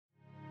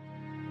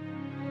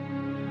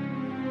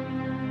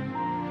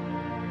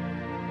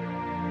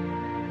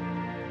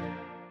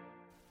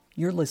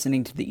You're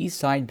listening to the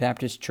Eastside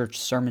Baptist Church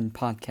Sermon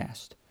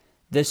Podcast.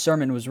 This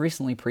sermon was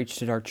recently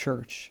preached at our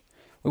church.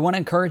 We want to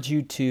encourage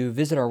you to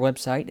visit our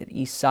website at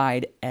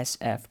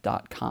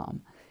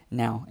eastsidesf.com.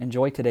 Now,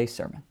 enjoy today's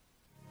sermon.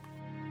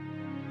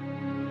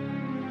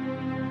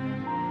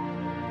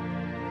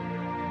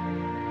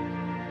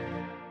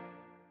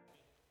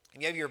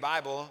 If you have your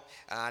Bible,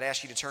 I'd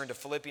ask you to turn to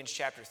Philippians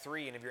chapter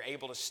 3, and if you're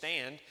able to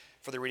stand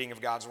for the reading of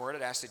God's Word,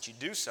 I'd ask that you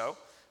do so.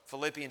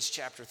 Philippians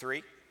chapter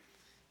 3.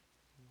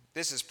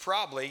 This is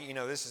probably,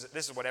 this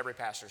is what every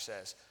pastor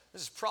says.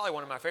 This is probably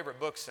one of my favorite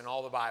books in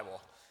all the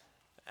Bible.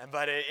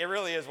 But it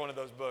really is one of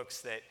those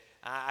books that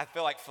I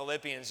feel like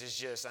Philippians is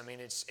just,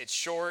 it's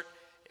short,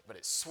 but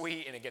it's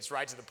sweet, and it gets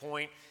right to the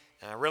point.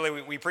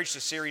 We preached a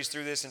series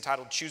through this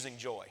entitled Choosing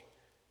Joy.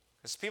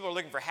 Because people are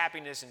looking for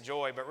happiness and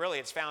joy, but really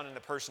it's found in the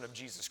person of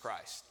Jesus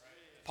Christ.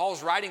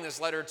 Paul's writing this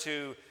letter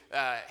to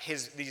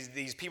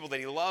these people that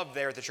he loved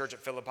there at the church at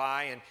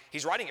Philippi, and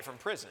he's writing it from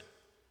prison.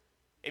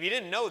 If you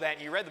didn't know that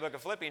and you read the book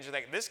of Philippians, you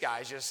think, this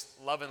guy's just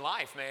loving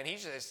life, man.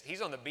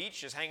 He's on the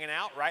beach just hanging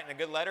out, writing a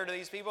good letter to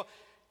these people.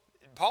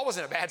 Paul was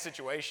in a bad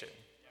situation.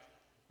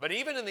 But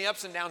even in the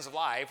ups and downs of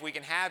life, we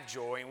can have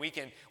joy and we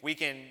can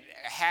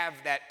have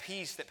that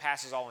peace that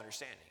passes all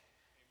understanding.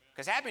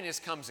 Because happiness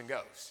comes and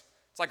goes.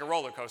 It's like a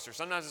roller coaster.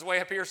 Sometimes it's way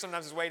up here,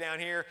 sometimes it's way down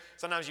here.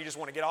 Sometimes you just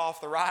want to get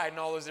off the ride and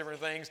all those different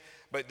things.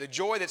 But the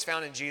joy that's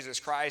found in Jesus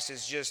Christ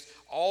is just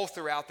all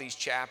throughout these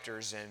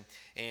chapters. And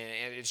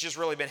it's just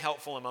really been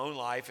helpful in my own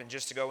life and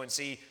just to go and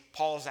see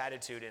Paul's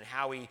attitude and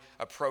how he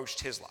approached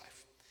his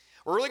life.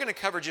 We're really going to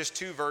cover just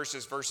two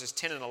verses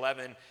 10 and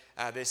 11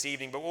 this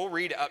evening. But we'll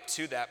read up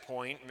to that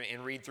point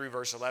and read through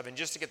verse 11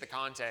 just to get the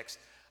context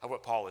of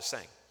what Paul is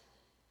saying.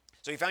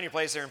 So you found your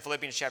place there in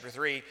Philippians chapter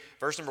 3.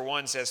 Verse number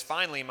 1 says,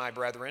 "Finally, my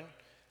brethren."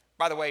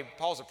 By the way,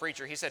 Paul's a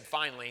preacher. He said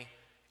finally,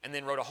 and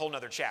then wrote a whole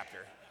nother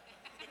chapter.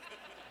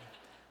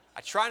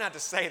 I try not to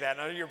say that.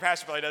 I know your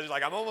pastor probably does. You're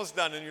like, I'm almost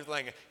done. And you're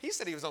thinking, he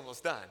said he was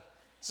almost done.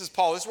 This is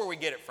Paul. This is where we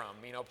get it from.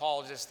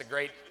 Paul is just the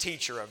great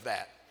teacher of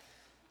that.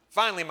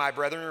 "Finally, my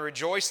brethren,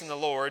 rejoice in the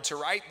Lord. To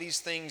write these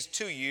things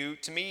to you,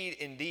 to me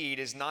indeed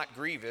is not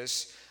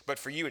grievous, but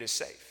for you it is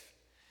safe.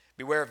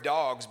 Beware of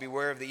dogs,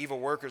 beware of the evil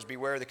workers,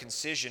 beware of the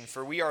concision,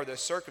 for we are the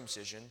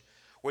circumcision,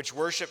 which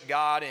worship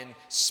God in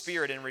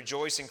spirit and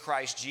rejoice in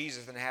Christ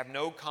Jesus and have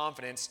no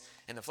confidence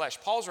in the flesh."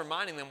 Paul's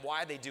reminding them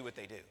why they do what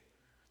they do,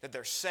 that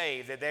they're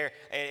saved, that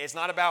it's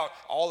not about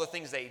all the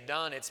things they've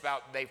done, it's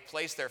about they've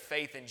placed their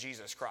faith in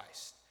Jesus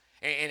Christ.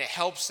 And it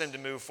helps them to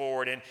move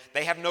forward, and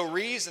they have no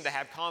reason to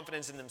have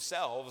confidence in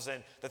themselves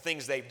and the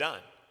things they've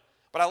done.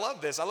 But I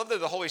love this. I love that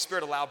the Holy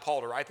Spirit allowed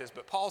Paul to write this,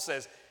 but Paul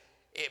says,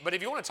 but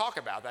if you want to talk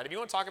about that, if you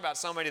want to talk about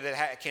somebody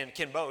that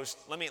can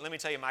boast, let me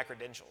tell you my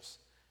credentials.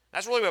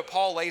 That's really what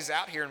Paul lays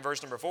out here in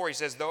verse number 4. He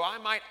says, "Though I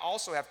might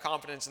also have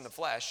confidence in the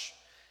flesh,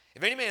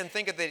 if any man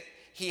thinketh that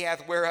he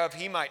hath whereof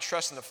he might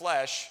trust in the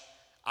flesh,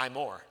 I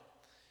more.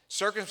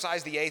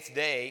 Circumcised the 8th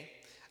day,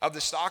 of the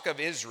stock of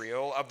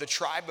Israel, of the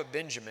tribe of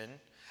Benjamin,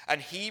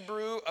 an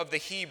Hebrew of the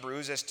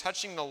Hebrews, as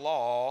touching the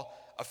law,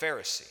 a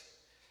Pharisee.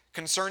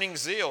 Concerning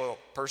zeal,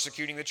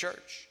 persecuting the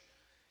church.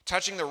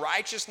 Touching the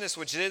righteousness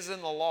which is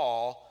in the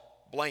law,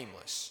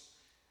 blameless."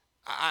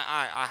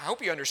 I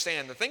hope you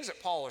understand the things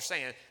that Paul is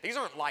saying, these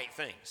aren't light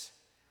things.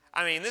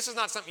 This is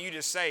not something you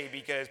just say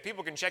because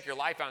people can check your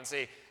life out and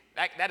say,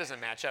 that doesn't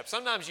match up.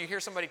 Sometimes you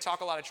hear somebody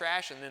talk a lot of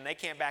trash and then they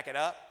can't back it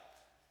up.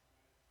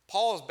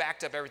 Paul has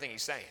backed up everything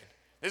he's saying.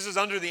 This is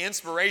under the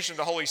inspiration of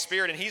the Holy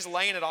Spirit, and he's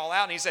laying it all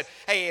out. And he said,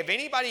 hey, if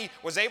anybody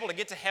was able to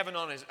get to heaven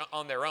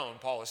on their own,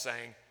 Paul is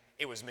saying,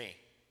 it was me.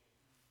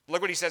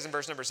 Look what he says in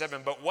verse number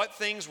 7. "But what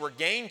things were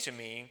gained to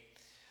me,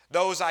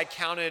 those I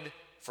counted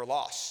for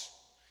loss.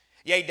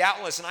 Yea,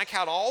 doubtless, and I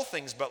count all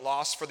things but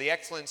loss for the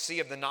excellency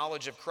of the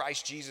knowledge of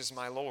Christ Jesus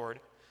my Lord,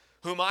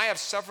 whom I have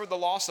suffered the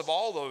loss of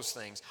all those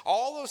things."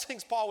 All those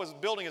things Paul was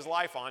building his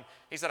life on,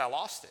 he said, I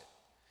lost it.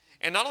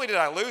 And not only did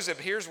I lose it,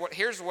 but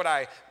here's what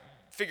I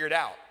figured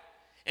out.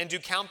 "And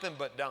do count them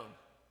but dung."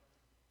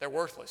 They're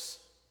worthless.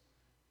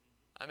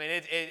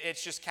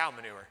 It's just cow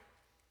manure.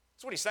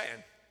 That's what he's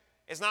saying.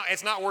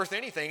 It's not worth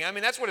anything.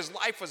 That's what his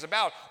life was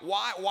about.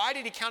 Why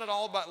did he count it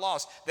all but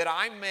loss? "That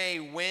I may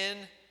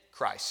win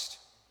Christ."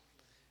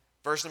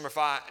 Verse number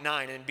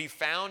 9, "And be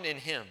found in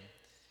him,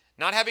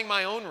 not having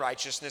my own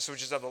righteousness,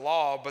 which is of the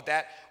law, but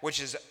that which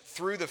is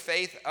through the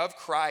faith of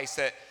Christ,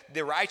 that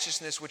the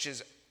righteousness which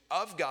is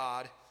of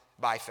God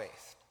by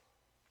faith."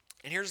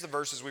 And here's the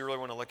verses we really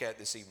want to look at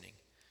this evening.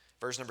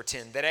 Verse number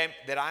 10,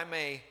 that I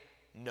may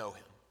know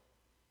him,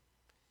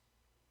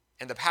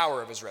 and the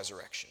power of his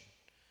resurrection,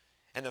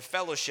 and the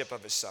fellowship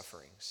of his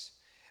sufferings,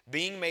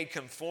 being made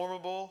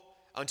conformable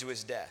unto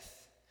his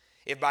death,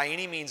 if by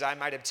any means I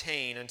might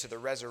obtain unto the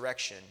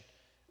resurrection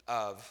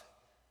of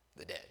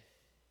the dead."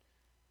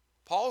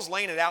 Paul's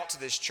laying it out to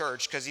this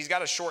church because he's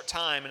got a short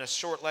time and a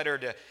short letter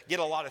to get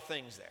a lot of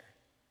things there.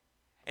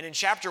 And in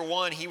chapter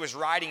 1, he was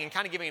writing and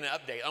kind of giving an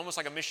update, almost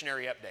like a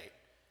missionary update.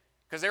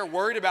 Because they're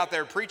worried about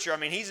their preacher.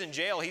 He's in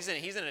jail. He's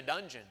in a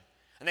dungeon.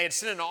 And they had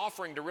sent an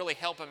offering to really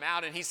help him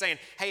out. And he's saying,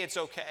 hey, it's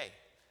okay.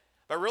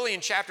 But really in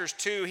chapters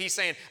 2, he's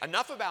saying,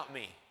 enough about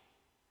me.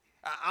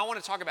 I want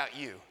to talk about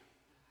you.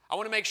 I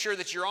want to make sure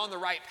that you're on the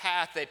right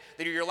path, that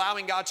you're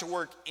allowing God to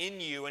work in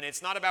you, and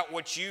it's not about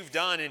what you've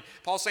done. And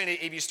Paul's saying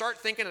if you start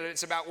thinking that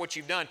it's about what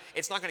you've done,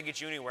 it's not going to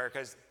get you anywhere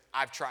because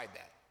I've tried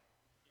that.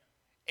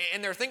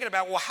 And they're thinking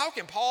about, well, how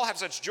can Paul have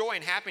such joy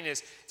and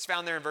happiness? It's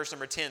found there in verse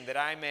number 10, that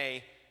I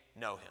may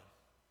know him.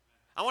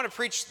 I want to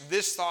preach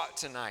this thought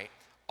tonight.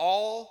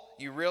 All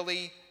you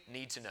really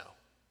need to know.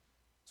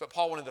 That's what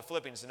Paul wanted the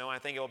Philippians to know, and I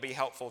think it will be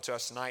helpful to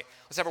us tonight.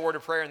 Let's have a word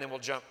of prayer, and then we'll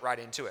jump right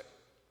into it.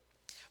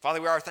 Father,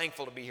 we are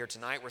thankful to be here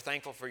tonight. We're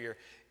thankful for your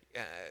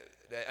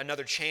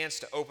another chance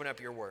to open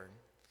up your word.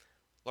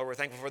 Lord, we're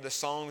thankful for the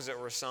songs that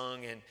were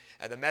sung and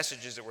the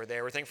messages that were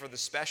there. We're thankful for the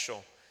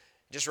special.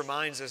 It just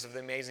reminds us of the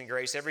amazing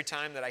grace. Every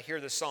time that I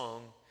hear the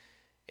song,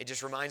 it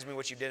just reminds me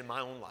what you did in my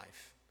own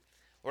life.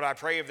 Lord, I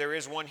pray if there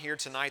is one here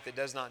tonight that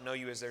does not know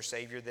you as their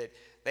Savior, that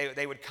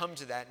they would come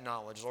to that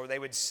knowledge. Lord, they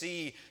would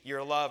see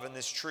your love and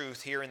this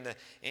truth here in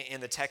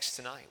the text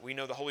tonight. We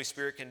know the Holy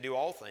Spirit can do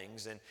all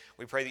things, and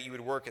we pray that you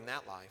would work in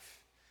that life.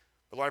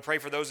 But Lord, I pray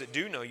for those that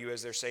do know you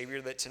as their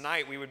Savior, that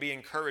tonight we would be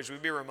encouraged,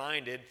 we'd be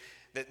reminded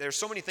that there's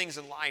so many things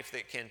in life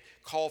that can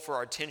call for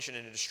our attention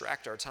and to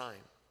distract our time.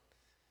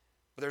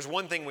 But there's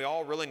one thing we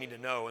all really need to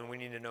know, and we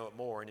need to know it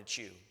more, and it's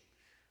you.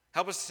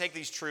 Help us to take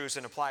these truths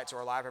and apply it to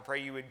our life. I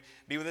pray you would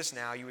be with us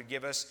now. You would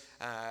give us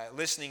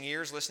listening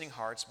ears, listening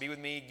hearts. Be with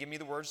me. Give me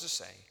the words to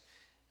say.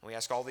 And we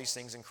ask all these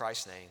things in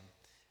Christ's name.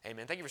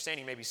 Amen. Thank you for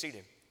standing. You may be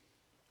seated.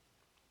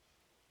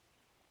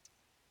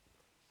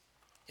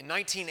 In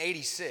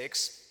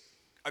 1986,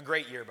 a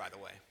great year, by the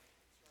way.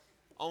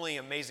 Only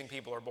amazing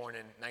people are born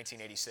in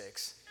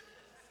 1986.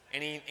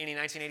 Any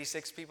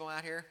 1986 people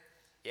out here?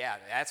 Yeah,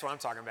 that's what I'm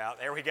talking about.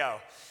 There we go.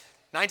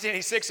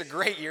 1986, a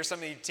great year.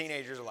 Some of you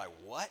teenagers are like,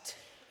 what?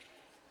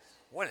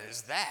 What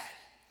is that?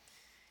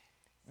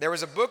 There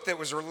was a book that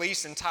was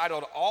released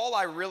entitled, All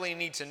I Really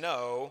Need to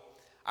Know,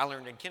 I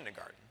Learned in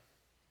Kindergarten.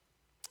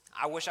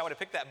 I wish I would have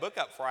picked that book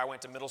up before I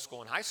went to middle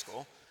school and high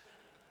school.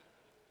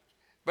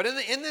 But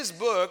in this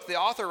book, the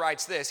author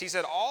writes this. He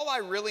said, all I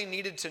really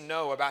needed to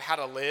know about how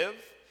to live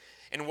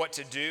and what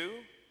to do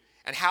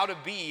and how to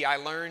be, I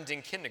learned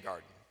in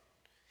kindergarten.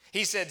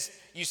 He said,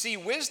 you see,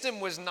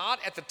 wisdom was not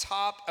at the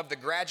top of the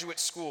graduate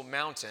school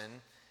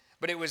mountain,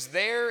 but it was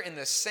there in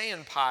the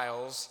sand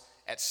piles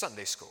at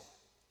Sunday school.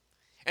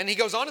 And he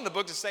goes on in the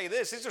book to say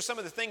this. These are some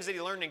of the things that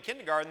he learned in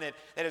kindergarten that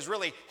has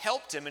really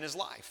helped him in his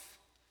life.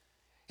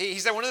 He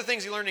said one of the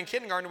things he learned in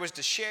kindergarten was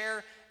to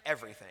share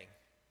everything.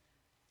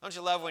 Don't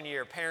you love when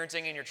you're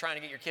parenting and you're trying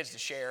to get your kids to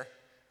share?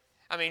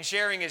 I mean,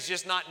 sharing is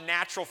just not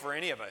natural for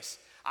any of us.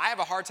 I have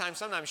a hard time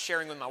sometimes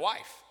sharing with my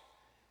wife.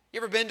 You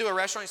ever been to a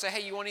restaurant and say,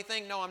 hey, you want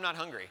anything? No, I'm not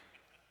hungry.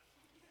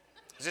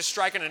 Is this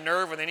striking a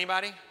nerve with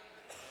anybody?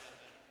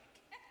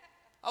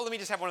 Oh, let me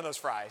just have one of those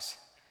fries.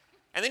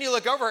 And then you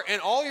look over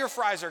and all your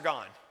fries are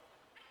gone.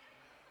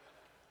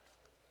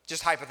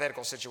 Just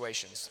hypothetical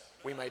situations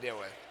we may deal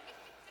with.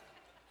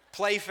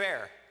 Play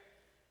fair.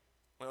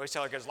 We always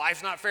tell our kids,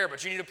 life's not fair,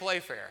 but you need to play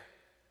fair.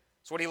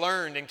 That's what he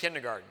learned in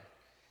kindergarten.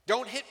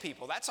 Don't hit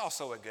people. That's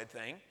also a good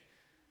thing.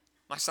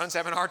 My son's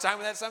having a hard time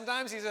with that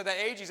sometimes. He's at that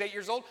age. He's 8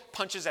 years old.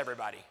 Punches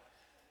everybody.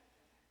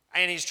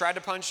 And he's tried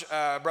to punch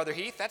Brother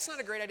Heath. That's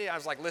not a great idea. I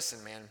was like,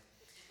 listen, man.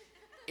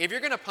 If you're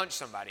going to punch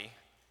somebody,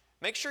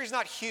 make sure he's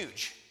not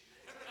huge.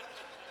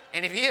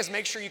 And if he is,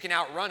 make sure you can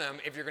outrun him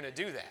if you're going to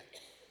do that.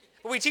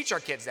 But we teach our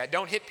kids that.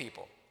 Don't hit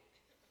people.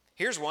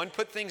 Here's one.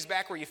 Put things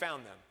back where you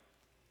found them.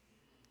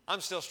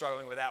 I'm still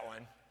struggling with that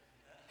one.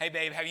 Hey,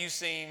 babe, have you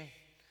seen...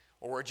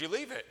 Or where'd you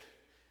leave it?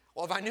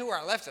 Well, if I knew where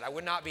I left it, I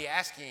would not be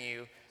asking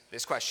you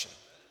this question.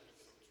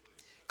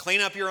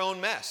 Clean up your own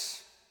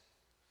mess.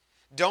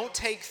 Don't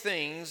take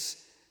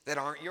things that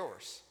aren't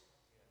yours.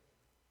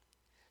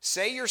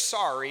 Say you're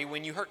sorry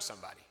when you hurt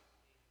somebody.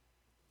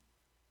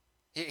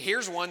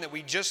 Here's one that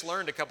we just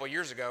learned a couple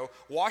years ago.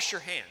 Wash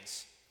your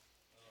hands.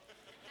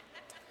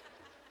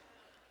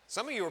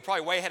 Some of you are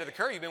probably way ahead of the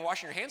curve. You've been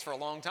washing your hands for a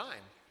long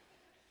time.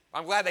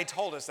 I'm glad they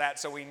told us that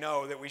so we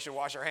know that we should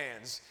wash our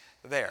hands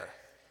there.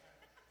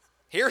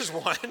 Here's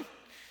one,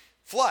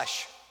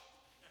 flush.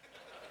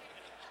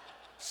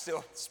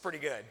 Still, it's pretty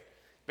good.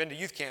 Been to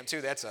youth camp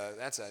too, that's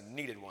a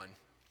needed one.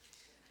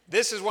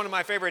 This is one of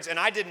my favorites, and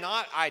I did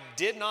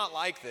not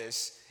like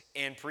this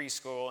in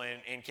preschool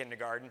and in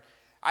kindergarten.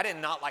 I did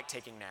not like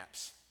taking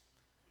naps.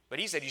 But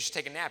he said you should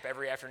take a nap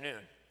every afternoon.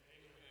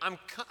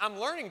 I'm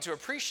learning to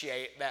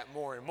appreciate that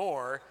more and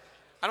more.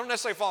 I don't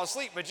necessarily fall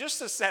asleep, but just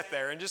to sit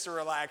there and just to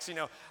relax,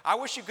 I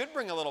wish you could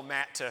bring a little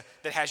mat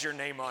that has your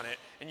name on it.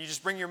 And you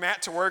just bring your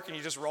mat to work and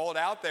you just roll it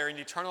out there and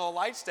you turn all the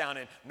lights down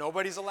and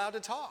nobody's allowed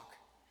to talk.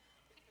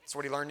 That's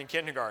what he learned in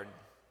kindergarten.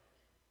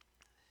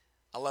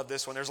 I love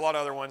this one. There's a lot of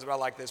other ones, but I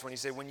like this one. He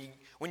said,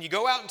 when you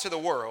go out into the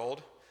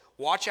world,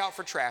 watch out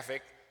for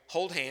traffic,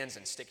 hold hands,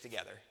 and stick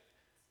together.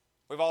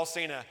 We've all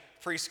seen a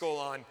preschool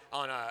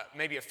on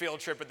maybe a field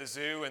trip at the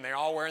zoo, and they're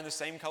all wearing the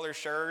same color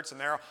shirts, and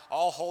they're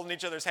all holding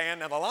each other's hand.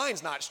 Now, the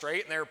line's not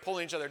straight, and they're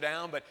pulling each other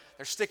down, but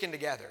they're sticking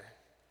together.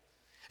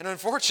 And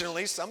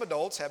unfortunately, some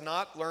adults have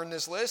not learned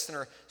this list and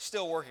are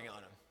still working on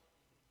them.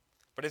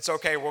 But it's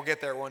okay, we'll get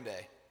there one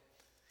day.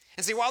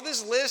 And see, while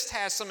this list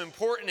has some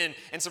important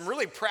and some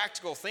really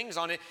practical things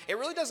on it, it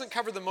really doesn't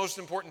cover the most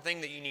important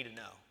thing that you need to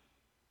know.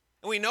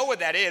 And we know what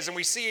that is, and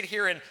we see it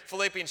here in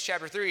Philippians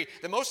chapter 3.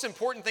 The most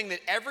important thing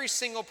that every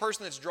single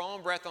person that's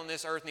drawing breath on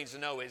this earth needs to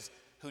know is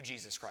who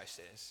Jesus Christ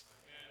is.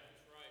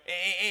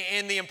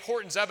 And the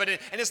importance of it.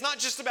 And it's not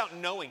just about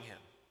knowing him.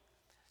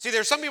 See,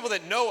 there's some people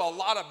that know a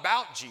lot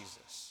about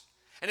Jesus.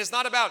 And it's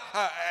not about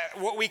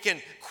what we can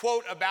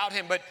quote about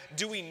him, but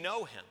do we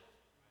know him?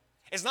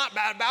 It's not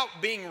about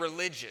being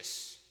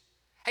religious.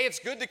 Hey, it's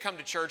good to come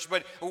to church,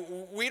 but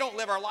we don't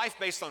live our life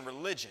based on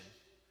religion.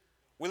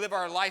 We live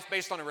our life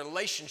based on a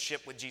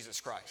relationship with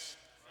Jesus Christ.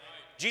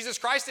 Jesus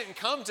Christ didn't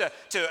come to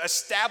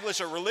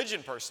establish a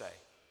religion per se.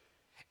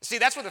 See,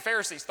 that's what the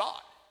Pharisees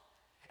thought.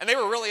 And they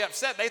were really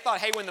upset. They thought,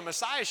 hey, when the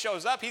Messiah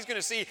shows up, he's going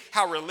to see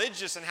how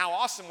religious and how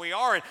awesome we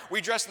are. And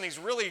we dress in these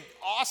really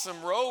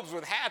awesome robes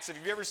with hats. If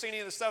you've ever seen any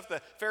of the stuff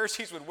the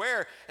Pharisees would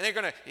wear,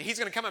 and he's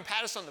going to come and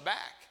pat us on the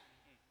back.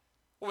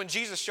 Well, when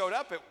Jesus showed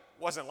up, it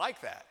wasn't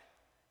like that.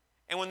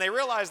 And when they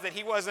realized that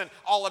he wasn't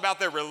all about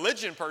their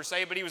religion per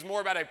se, but he was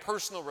more about a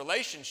personal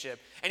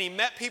relationship, and he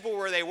met people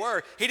where they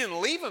were, he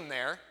didn't leave them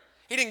there.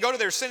 He didn't go to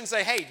their sin and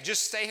say, hey,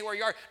 just stay where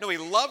you are. No, he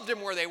loved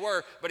them where they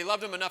were, but he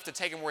loved them enough to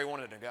take them where he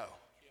wanted to go.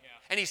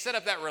 And he set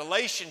up that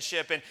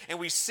relationship, and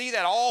we see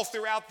that all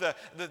throughout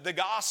the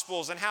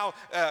Gospels and how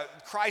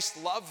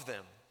Christ loved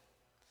them.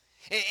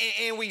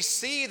 And we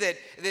see that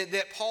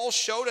Paul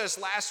showed us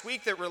last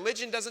week that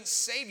religion doesn't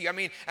save you. I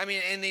mean,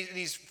 in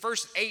these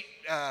first 8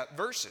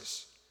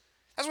 verses,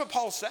 that's what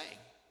Paul's saying.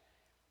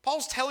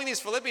 Paul's telling these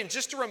Philippians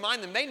just to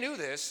remind them, they knew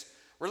this,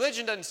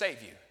 religion doesn't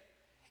save you.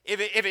 If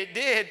it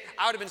did,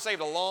 I would have been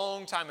saved a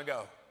long time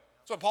ago.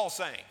 That's what Paul's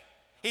saying.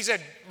 He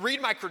said, read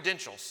my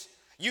credentials.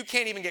 You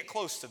can't even get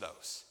close to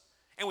those.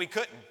 And we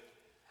couldn't.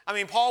 I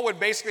mean, Paul would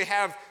basically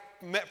have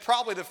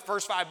probably the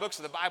first 5 books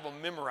of the Bible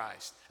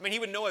memorized. I mean, he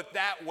would know it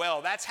that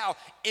well. That's how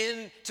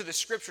into the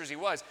scriptures he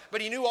was. But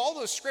he knew all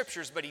those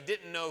scriptures, but he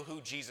didn't know who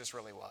Jesus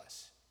really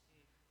was.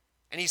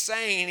 And he's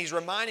saying, and he's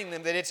reminding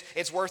them that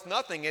it's worth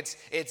nothing.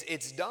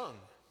 It's dung.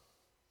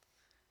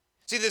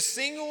 See, the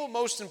single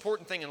most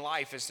important thing in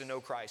life is to know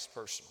Christ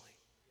personally.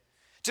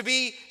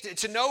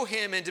 To know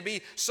him and to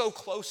be so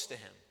close to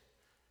him.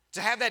 To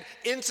have that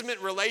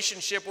intimate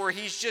relationship where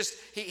he's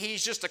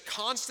just a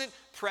constant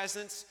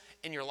presence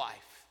in your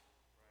life.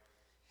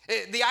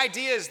 The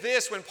idea is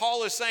this, when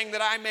Paul is saying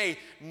that I may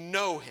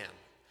know him.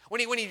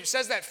 When he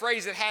says that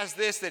phrase, it has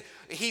this, that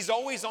he's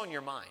always on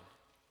your mind.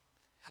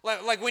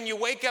 Like when you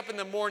wake up in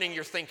the morning,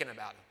 you're thinking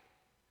about him.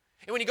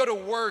 And when you go to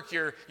work,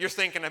 you're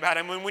thinking about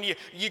him. When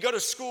you go to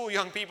school,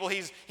 young people,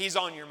 he's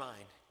on your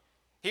mind.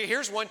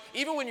 Here's one,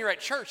 even when you're at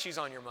church, he's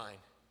on your mind.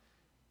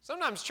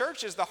 Sometimes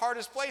church is the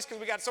hardest place because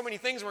we got so many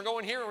things and we're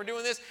going here and we're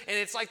doing this, and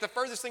it's like the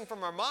furthest thing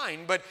from our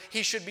mind, but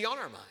he should be on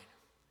our mind.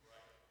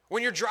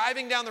 When you're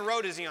driving down the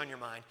road, is he on your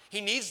mind? He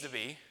needs to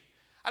be.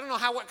 I don't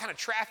know what kind of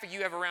traffic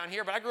you have around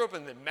here, but I grew up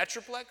in the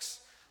Metroplex,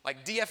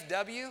 like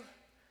DFW.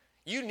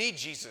 You need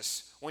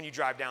Jesus when you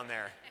drive down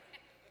there.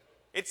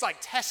 It's like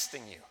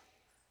testing you.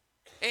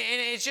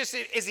 And it's just,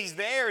 is he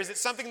there? Is it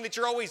something that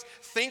you're always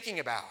thinking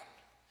about?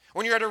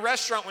 When you're at a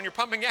restaurant, when you're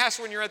pumping gas,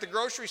 when you're at the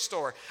grocery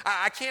store.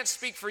 I can't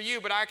speak for you,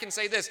 but I can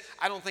say this.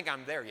 I don't think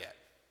I'm there yet.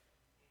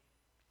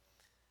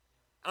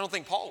 I don't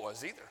think Paul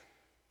was either.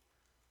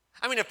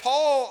 I mean,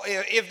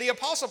 if the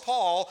Apostle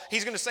Paul,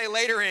 he's going to say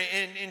later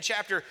in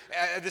chapter,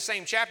 the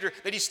same chapter,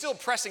 that he's still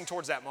pressing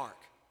towards that mark.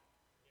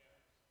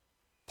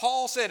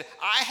 Paul said,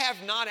 I have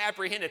not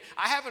apprehended.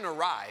 I haven't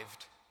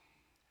arrived.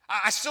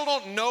 I still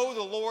don't know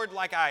the Lord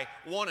like I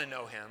want to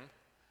know him.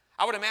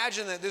 I would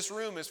imagine that this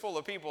room is full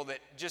of people that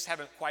just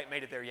haven't quite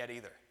made it there yet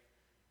either.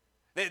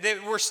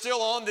 That we're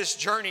still on this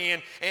journey,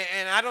 and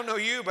I don't know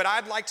you, but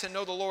I'd like to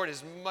know the Lord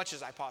as much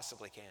as I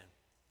possibly can.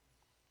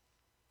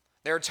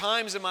 There are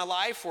times in my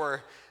life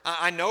where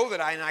I know that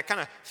I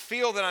kind of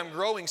feel that I'm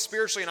growing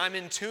spiritually and I'm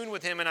in tune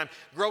with him and I'm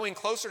growing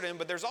closer to him,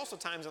 but there's also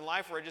times in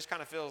life where it just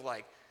kind of feels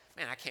like,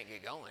 man, I can't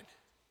get going.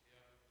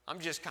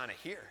 I'm just kind of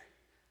here.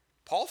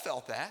 Paul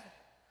felt that.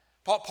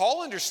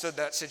 Paul understood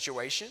that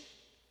situation.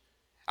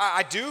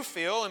 I do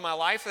feel in my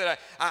life that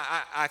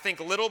I think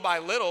little by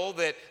little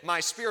that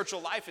my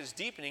spiritual life is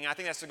deepening. I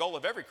think that's the goal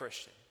of every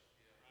Christian.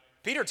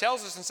 Peter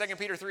tells us in 2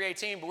 Peter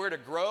 3:18, but we're to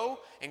grow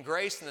in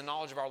grace and the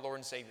knowledge of our Lord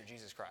and Savior,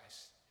 Jesus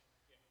Christ.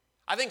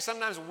 I think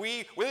sometimes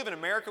we live in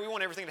America, we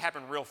want everything to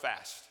happen real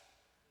fast.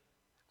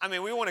 I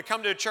mean, we want to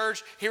come to a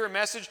church, hear a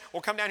message,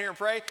 we'll come down here and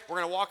pray, we're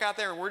going to walk out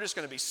there and we're just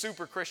going to be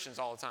super Christians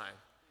all the time.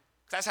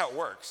 That's how it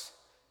works.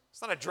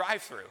 It's not a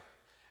drive-through.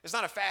 It's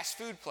not a fast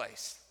food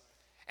place.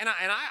 And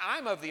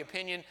I'm of the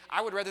opinion,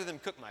 I would rather them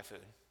cook my food.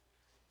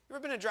 You ever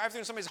been in a drive-thru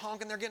and somebody's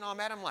honking, they're getting all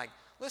mad? I'm like,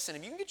 listen,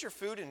 if you can get your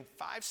food in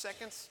 5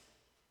 seconds,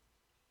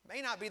 it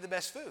may not be the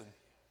best food.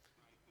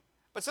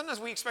 But sometimes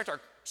we expect our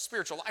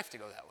spiritual life to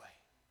go that way.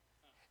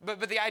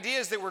 But the idea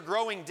is that we're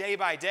growing day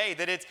by day,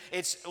 that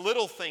it's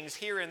little things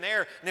here and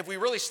there. And if we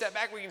really step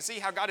back, we can see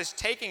how God is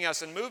taking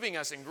us and moving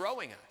us and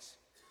growing us.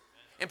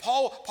 And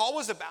Paul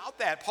was about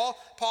that. Paul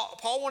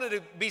wanted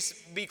to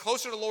be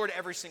closer to the Lord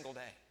every single day.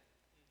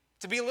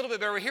 To be a little bit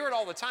better. We hear it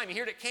all the time. You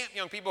hear it at camp,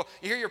 young people.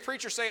 You hear your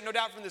preacher say it, no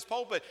doubt, from this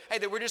pulpit. Hey,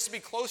 that we're just to be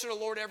closer to the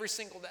Lord every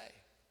single day.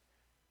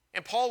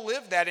 And Paul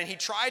lived that, and he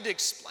tried to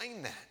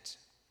explain that.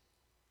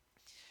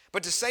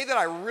 But to say that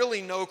I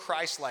really know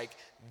Christ like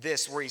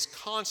this, where he's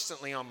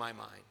constantly on my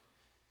mind,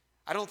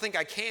 I don't think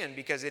I can,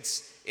 because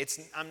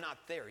I'm not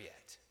there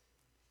yet.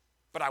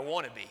 But I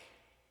want to be.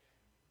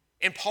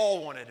 And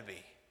Paul wanted to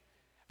be.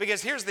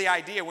 Because here's the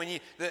idea, when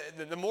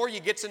the more you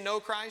get to know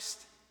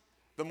Christ,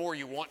 the more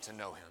you want to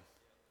know him.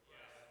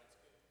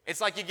 It's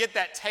like you get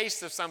that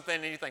taste of something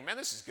and you think, man,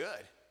 this is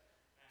good.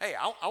 Hey,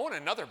 I want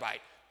another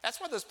bite.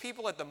 That's why those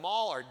people at the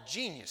mall are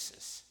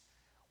geniuses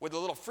with the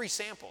little free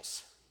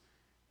samples.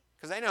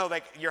 Because they know,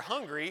 like, you're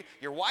hungry,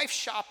 your wife's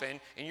shopping,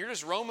 and you're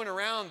just roaming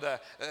around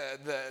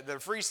the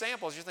free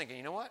samples. You're thinking,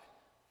 you know what?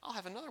 I'll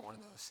have another one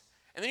of those.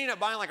 And then you end up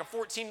buying like a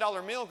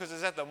 $14 meal because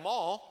it's at the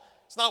mall.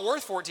 It's not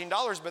worth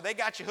 $14, but they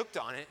got you hooked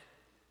on it.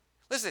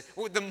 Listen,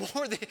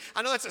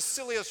 I know that's a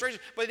silly illustration,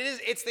 but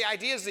it's the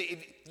idea is that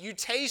if you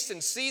taste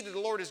and see that the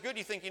Lord is good,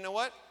 you think, you know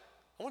what?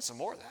 I want some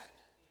more of that.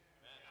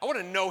 I want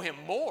to know him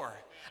more.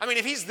 I mean,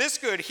 if he's this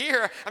good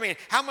here, I mean,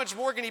 how much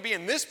more can he be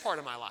in this part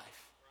of my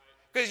life?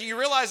 Because you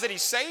realize that he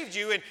saved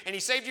you, and he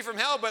saved you from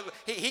hell, but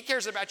he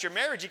cares about your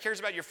marriage, he cares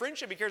about your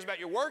friendship, he cares about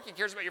your work, he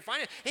cares about your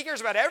finance, he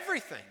cares about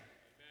everything.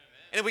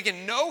 And if we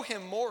can know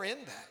him more in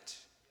that.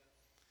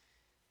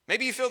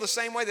 Maybe you feel the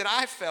same way that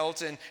I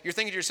felt, and you're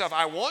thinking to yourself,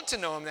 I want to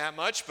know him that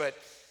much, but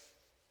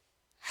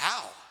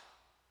how?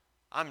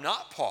 I'm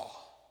not Paul.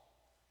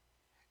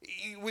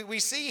 We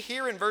see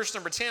here in verse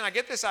number 10, I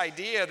get this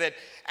idea that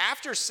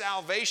after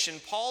salvation,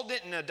 Paul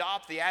didn't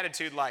adopt the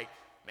attitude like,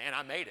 man,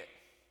 I made it.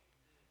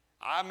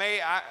 I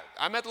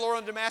met the Lord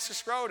on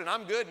Damascus Road, and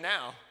I'm good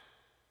now.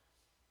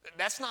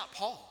 That's not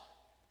Paul.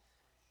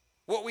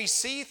 What we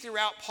see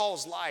throughout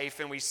Paul's life,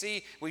 and we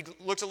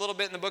looked a little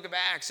bit in the book of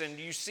Acts, and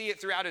you see it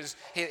throughout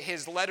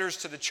his letters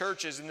to the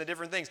churches and the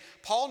different things.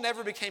 Paul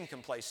never became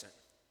complacent.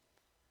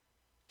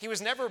 He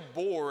was never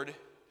bored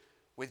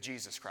with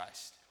Jesus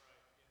Christ.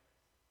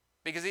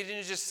 Because he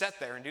didn't just sit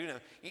there and do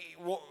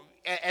nothing.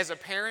 As a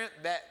parent,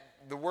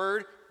 the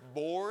word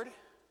bored,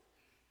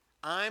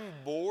 I'm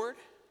bored,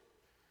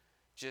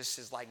 just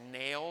is like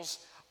nails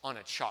on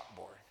a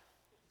chalkboard.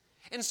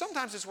 And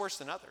sometimes it's worse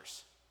than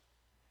others.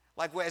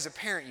 Like as a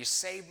parent, you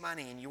save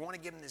money and you want to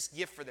give them this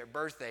gift for their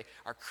birthday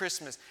or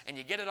Christmas, and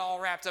you get it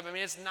all wrapped up. I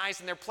mean, it's nice,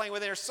 and they're playing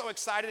with it. They're so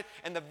excited.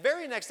 And the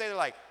very next day, they're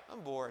like,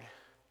 I'm bored.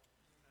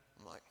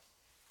 I'm like,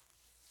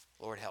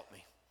 Lord, help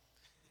me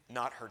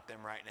not hurt them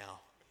right now.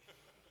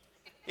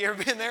 You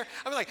ever been there?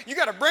 I'm like, you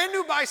got a brand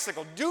new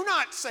bicycle. Do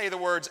not say the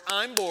words,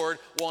 I'm bored,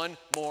 one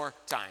more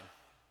time.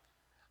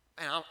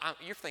 And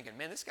you're thinking,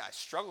 man, this guy's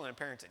struggling in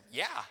parenting.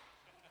 Yeah,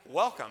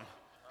 welcome.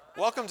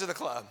 Welcome to the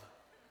club.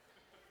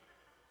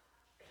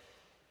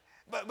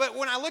 But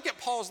when I look at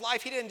Paul's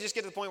life, he didn't just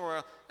get to the point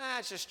where,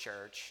 it's just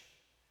church.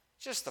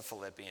 It's just the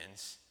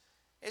Philippians.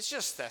 It's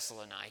just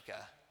Thessalonica.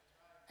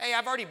 Hey,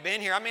 I've already been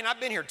here. I mean, I've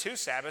been here 2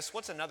 Sabbaths.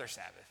 What's another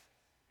Sabbath?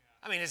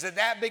 I mean, is it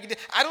that big a deal?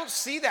 I don't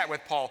see that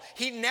with Paul.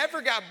 He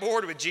never got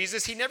bored with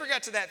Jesus. He never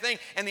got to that thing.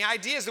 And the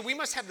idea is that we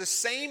must have the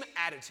same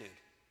attitude.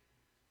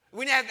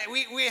 We had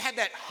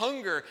that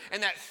hunger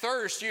and that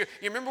thirst. You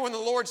remember when the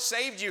Lord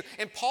saved you,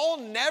 and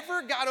Paul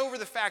never got over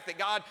the fact that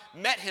God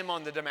met him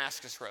on the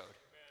Damascus Road.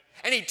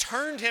 And he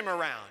turned him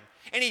around,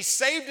 and he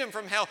saved him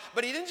from hell.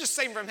 But he didn't just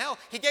save him from hell.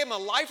 He gave him a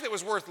life that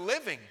was worth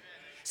living.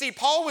 See,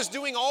 Paul was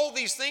doing all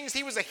these things.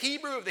 He was a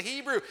Hebrew of the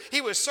Hebrew.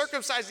 He was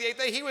circumcised the 8th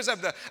day. He was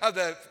of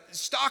the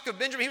stock of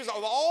Benjamin. He was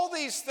of all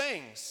these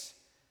things.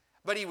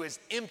 But he was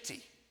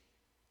empty.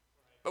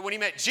 But when he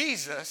met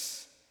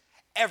Jesus,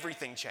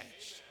 everything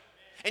changed.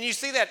 And you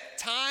see that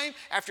time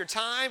after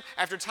time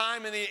after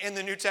time in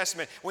the New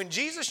Testament. When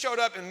Jesus showed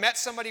up and met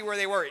somebody where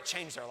they were, it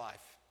changed their life.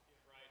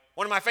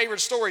 One of my favorite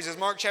stories is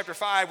Mark chapter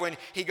 5 when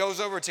he goes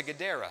over to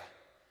Gadara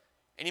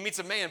and he meets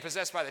a man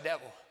possessed by the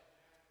devil.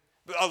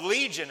 A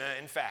legion,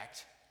 in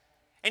fact.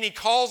 And he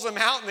calls him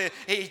out and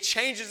he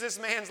changes this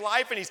man's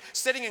life and he's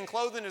sitting and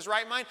clothed in his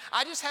right mind.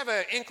 I just have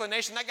an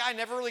inclination that guy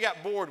never really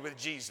got bored with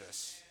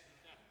Jesus.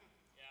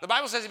 The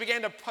Bible says he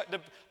began to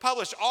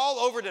publish all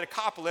over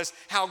Decapolis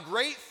how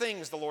great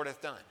things the Lord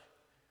hath done.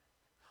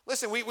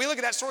 Listen, we look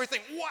at that story and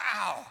think,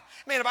 wow,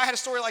 man, if I had a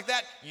story like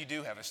that, you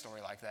do have a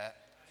story like that.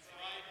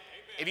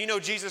 If you know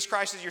Jesus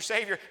Christ is your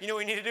Savior, you know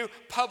what you need to do?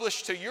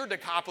 Publish to your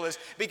Decapolis,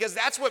 because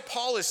that's what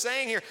Paul is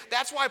saying here.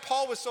 That's why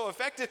Paul was so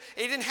effective.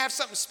 He didn't have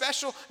something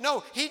special.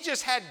 No, he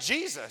just had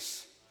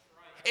Jesus.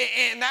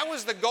 And that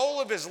was the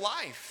goal of his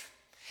life.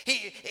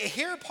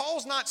 Here,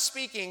 Paul's not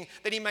speaking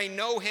that he may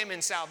know him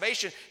in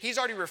salvation. He's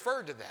already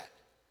referred to that.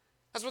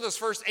 That's what those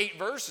first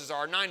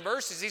 9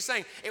 verses. He's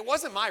saying, it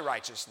wasn't my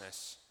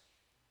righteousness.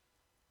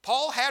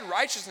 Paul had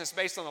righteousness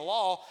based on the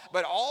law,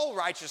 but all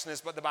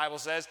righteousness, but the Bible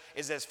says,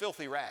 is as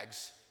filthy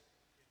rags.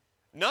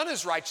 None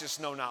is righteous,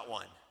 no, not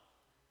one.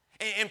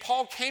 And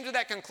Paul came to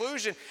that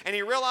conclusion, and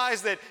he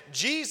realized that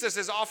Jesus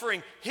is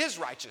offering his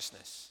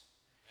righteousness.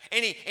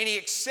 And he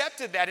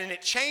accepted that, and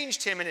it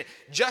changed him, and it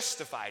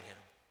justified him.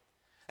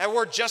 That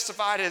word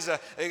justified is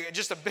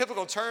just a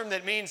biblical term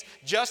that means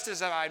just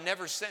as if I've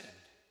never sinned.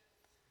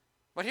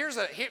 But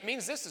it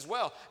means this as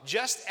well,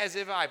 just as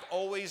if I've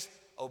always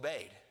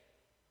obeyed.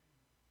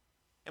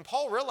 And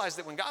Paul realized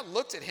that when God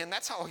looked at him,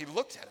 that's how he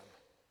looked at him.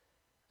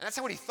 And that's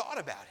how he thought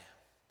about him.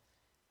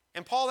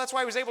 And Paul, that's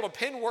why he was able to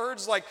pen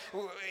words like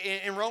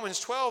in Romans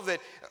 12 that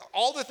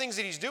all the things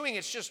that he's doing,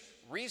 it's just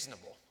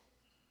reasonable.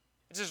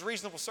 It's just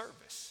reasonable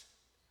service.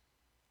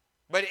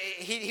 But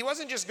he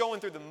wasn't just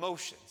going through the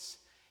motions.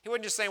 He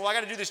wasn't just saying, well, I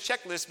got to do this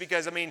checklist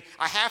because,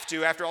 I have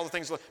to after all the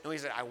things. No, he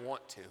said, I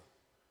want to.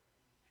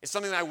 It's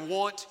something that I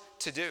want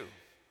to do.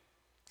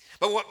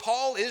 But what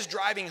Paul is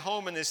driving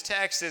home in this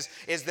text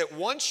is that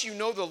once you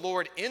know the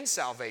Lord in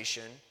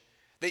salvation,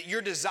 that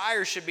your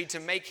desire should be to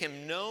make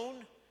him known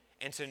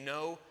and to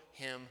know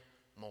him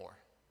more.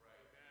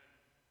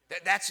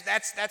 That's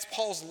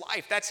Paul's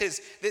life.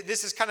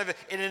 This is kind of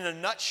in a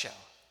nutshell.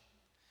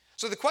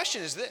 So the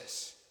question is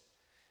this: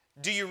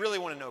 do you really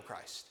want to know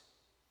Christ?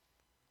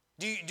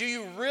 Do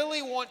you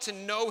really want to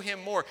know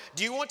him more?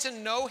 Do you want to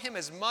know him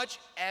as much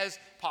as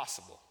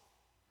possible?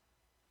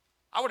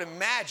 I would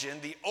imagine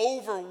the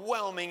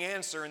overwhelming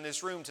answer in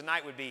this room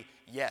tonight would be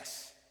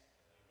yes.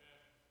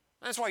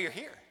 That's why you're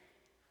here.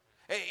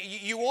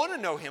 You want to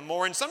know him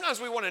more, and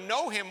sometimes we want to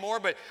know him more,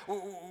 but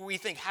we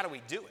think, how do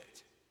we do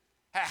it?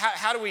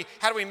 How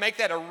do we make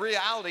that a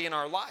reality in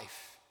our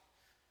life?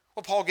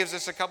 Well, Paul gives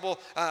us a couple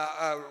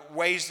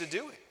ways to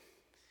do it.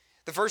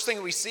 The first thing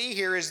that we see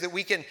here is that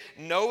we can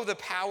know the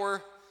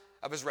power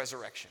of his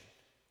resurrection.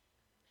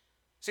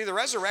 See, the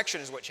resurrection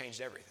is what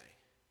changed everything.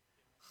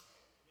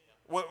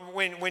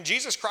 When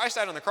Jesus Christ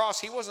died on the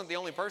cross, he wasn't the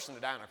only person to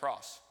die on a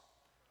cross.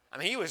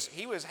 He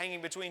was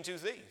hanging between two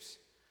thieves.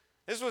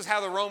 This was how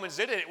the Romans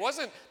did it. It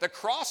wasn't the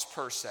cross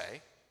per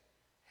se.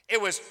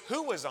 It was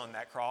who was on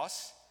that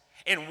cross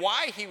and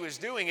why he was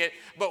doing it.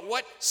 But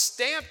what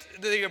stamped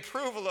the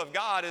approval of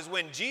God is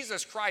when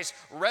Jesus Christ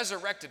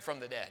resurrected from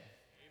the dead.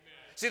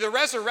 Amen. See, the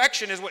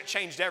resurrection is what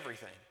changed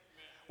everything.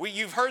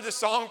 You've heard the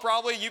song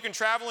probably. You can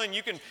travel and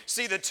you can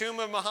see the tomb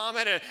of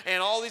Muhammad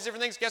and all these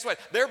different things. Guess what?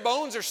 Their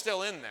bones are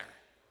still in there.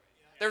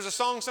 There's a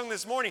song sung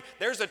this morning.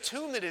 There's a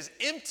tomb that is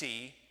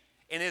empty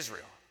in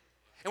Israel.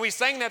 And we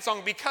sang that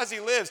song, Because He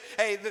Lives.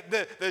 Hey,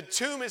 the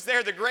tomb is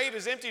there, the grave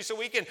is empty, so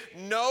we can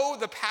know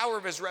the power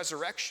of his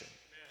resurrection.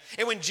 Amen.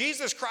 And when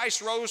Jesus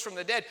Christ rose from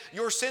the dead,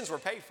 your sins were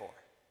paid for.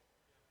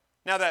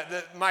 Now,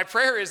 my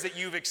prayer is that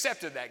you've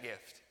accepted that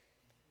gift.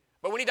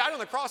 But when he died on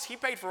the cross, he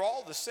paid for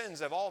all the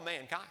sins of all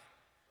mankind.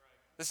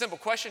 The simple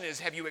question is,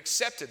 have you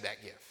accepted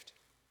that gift?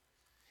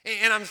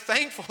 And I'm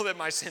thankful that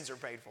my sins are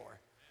paid for.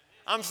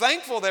 I'm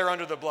thankful they're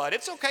under the blood.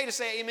 It's okay to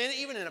say amen,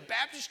 even in a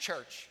Baptist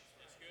church.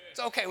 It's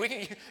okay.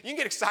 You can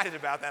get excited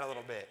about that a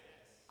little bit.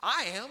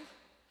 I am.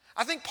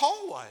 I think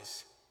Paul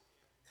was.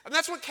 And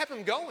that's what kept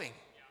him going.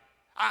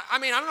 I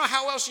don't know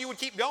how else you would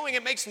keep going.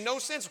 It makes no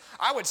sense.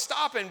 I would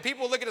stop and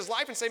people would look at his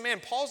life and say, man,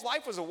 Paul's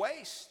life was a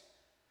waste.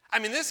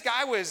 This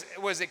guy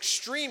was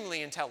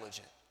extremely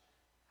intelligent.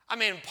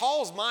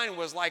 Paul's mind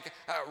was like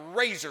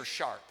razor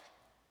sharp.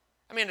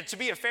 To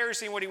be a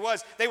Pharisee and what he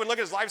was, they would look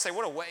at his life and say,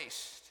 what a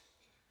waste.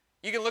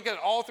 You can look at it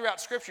all throughout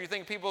Scripture. You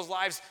think people's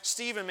lives,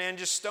 Stephen, man,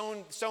 just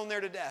stoned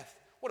there to death.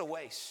 What a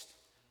waste.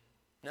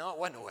 No, it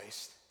wasn't a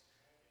waste.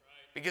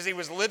 Because he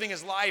was living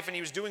his life and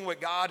he was doing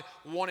what God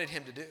wanted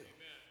him to do.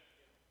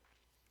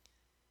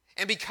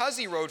 And because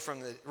he rose from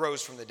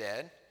the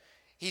dead,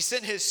 he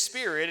sent his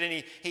Spirit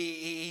and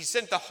he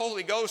sent the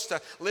Holy Ghost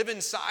to live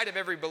inside of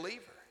every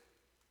believer.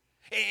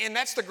 And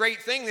that's the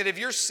great thing, that if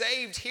you're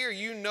saved here,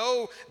 you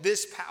know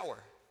this power.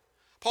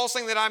 Paul's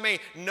saying that I may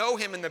know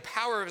him in the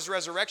power of his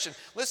resurrection.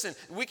 Listen,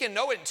 we can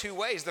know it in two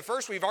ways. The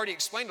first we've already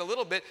explained a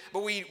little bit,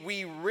 but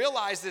we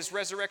realize this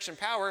resurrection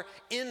power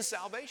in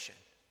salvation.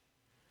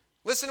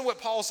 Listen to what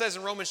Paul says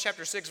in Romans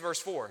chapter 6, verse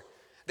 4.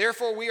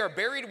 Therefore we are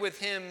buried with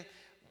him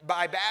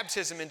by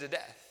baptism into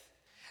death,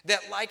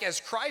 that like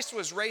as Christ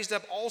was raised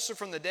up also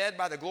from the dead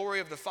by the glory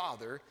of the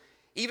Father,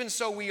 even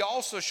so we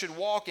also should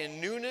walk in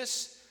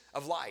newness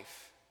of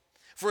life.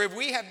 For if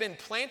we have been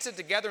planted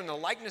together in the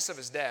likeness of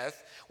his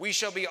death, we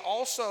shall be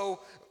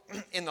also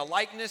in the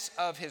likeness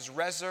of his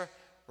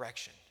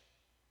resurrection.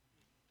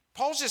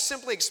 Paul's just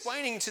simply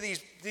explaining to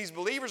these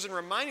believers and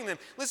reminding them,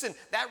 listen,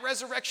 that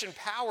resurrection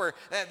power,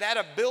 that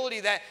ability,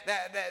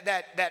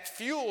 that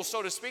fuel,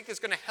 so to speak, that's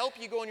going to help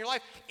you go in your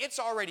life, it's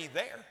already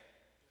there.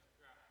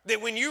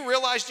 That when you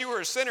realized you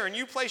were a sinner and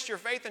you placed your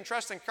faith and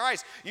trust in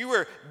Christ, you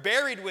were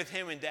buried with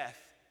him in death.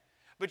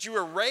 But you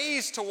were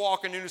raised to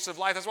walk in newness of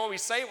life. That's why we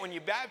say it when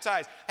you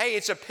baptize. Hey,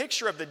 it's a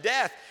picture of the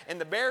death and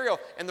the burial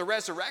and the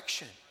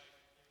resurrection.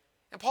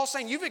 And Paul's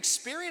saying you've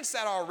experienced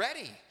that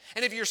already.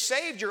 And if you're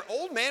saved, your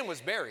old man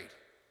was buried.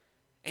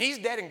 And he's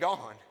dead and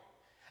gone.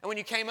 And when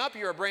you came up,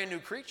 you're a brand new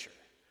creature.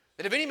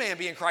 That if any man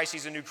be in Christ,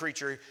 he's a new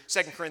creature,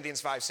 2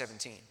 Corinthians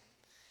 5:17.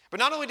 But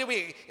not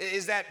only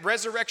is that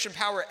resurrection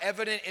power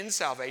evident in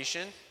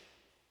salvation,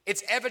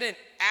 it's evident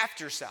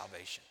after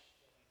salvation.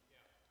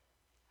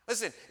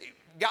 Listen,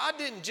 God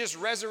didn't just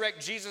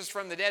resurrect Jesus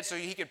from the dead so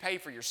he could pay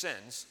for your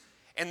sins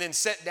and then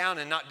sit down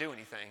and not do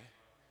anything.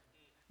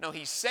 No,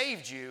 he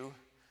saved you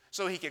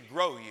so he could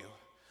grow you,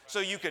 so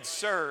you could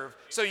serve,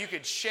 so you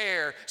could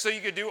share, so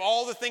you could do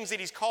all the things that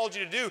he's called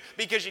you to do,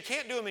 because you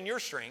can't do them in your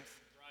strength.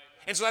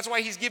 And so that's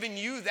why he's given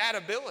you that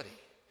ability.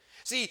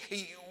 See,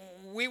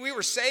 we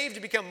were saved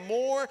to become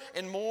more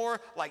and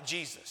more like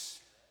Jesus.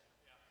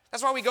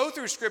 That's why we go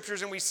through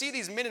scriptures and we see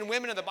these men and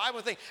women in the Bible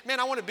and think, man,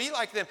 I want to be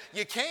like them.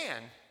 You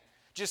can.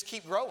 Just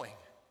keep growing.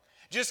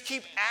 Just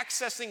keep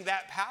accessing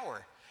that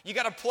power. You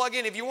got to plug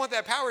in. If you want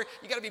that power,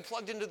 you got to be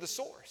plugged into the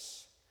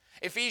source.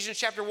 Ephesians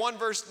chapter 1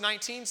 verse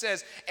 19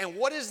 says, and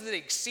what is the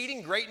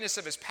exceeding greatness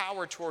of his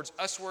power towards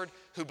usward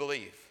who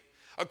believe?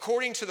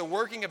 According to the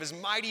working of his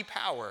mighty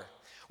power,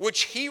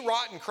 which he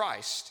wrought in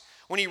Christ,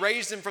 when he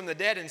raised him from the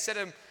dead and set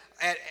him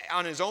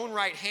on his own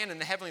right hand in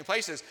the heavenly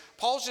places.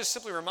 Paul's just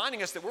simply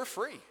reminding us that we're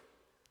free.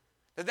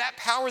 That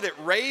power that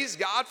raised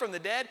God from the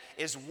dead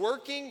is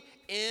working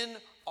in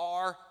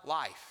our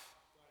life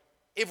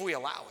if we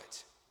allow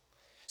it.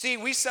 See,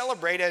 we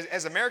celebrate,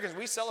 as Americans,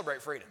 we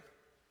celebrate freedom.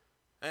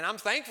 And I'm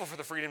thankful for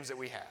the freedoms that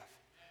we have.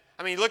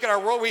 I mean, look at our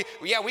world.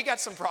 We got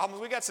some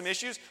problems. We got some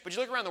issues. But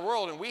you look around the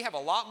world and we have a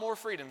lot more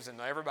freedoms than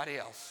everybody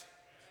else.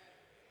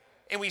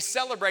 And we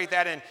celebrate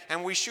that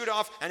and we shoot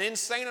off an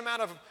insane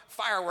amount of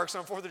fireworks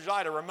on 4th of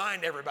July to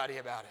remind everybody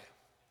about it.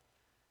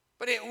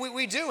 But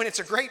we do, and it's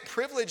a great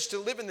privilege to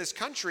live in this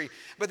country.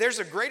 But there's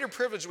a greater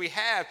privilege we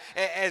have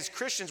as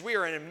Christians. We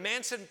are an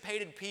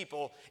emancipated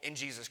people in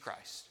Jesus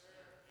Christ.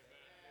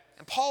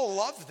 And Paul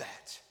loved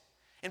that.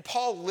 And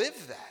Paul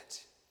lived that.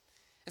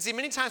 And see,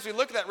 many times we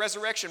look at that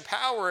resurrection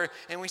power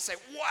and we say,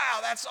 wow,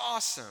 that's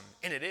awesome.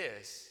 And it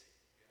is.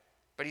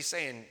 But he's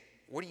saying,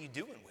 what are you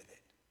doing with it?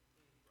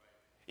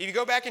 If you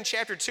go back in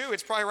chapter 2,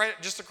 it's probably right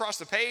just across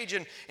the page.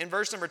 And in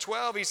verse number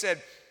 12, he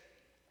said,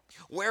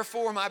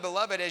 wherefore, my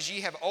beloved, as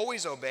ye have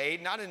always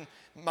obeyed, not in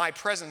my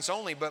presence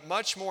only, but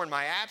much more in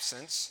my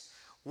absence,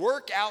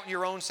 work out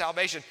your own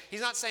salvation.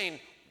 He's not saying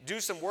do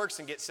some works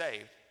and get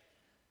saved.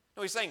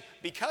 No, he's saying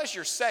because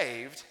you're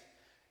saved,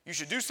 you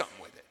should do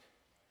something with it.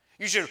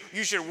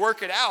 You should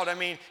work it out. I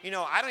mean,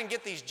 I didn't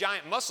get these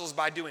giant muscles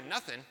by doing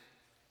nothing.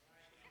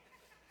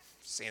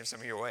 Seeing some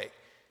of you awake.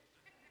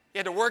 You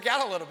had to work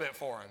out a little bit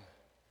for them.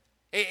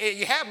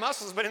 You have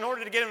muscles, but in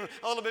order to get them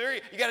a little bit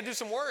bigger, you got to do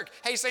some work.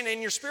 Hey, he's saying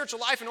in your spiritual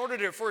life, in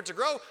order for it to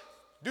grow,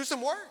 do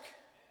some work.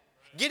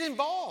 Get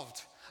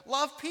involved.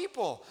 Love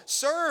people.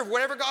 Serve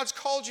whatever God's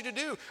called you to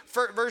do.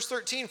 Verse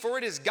 13, for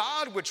it is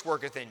God which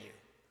worketh in you.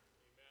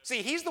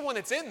 See, he's the one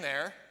that's in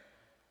there.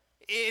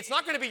 It's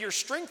not going to be your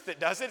strength that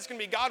does it. It's going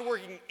to be God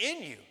working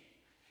in you.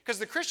 Because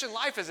the Christian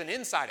life is an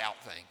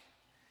inside-out thing.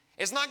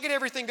 It's not get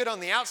everything good on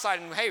the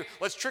outside and, hey,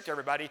 let's trick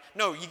everybody.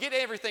 No, you get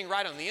everything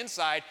right on the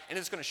inside, and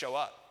it's going to show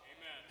up.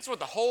 That's what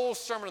the whole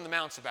Sermon on the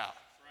Mount's about.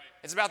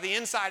 Right. It's about the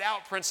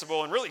inside-out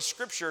principle and really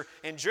Scripture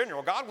in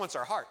general. God wants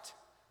our heart.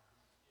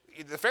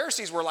 The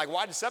Pharisees were like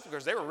whited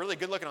sepulchres. They were really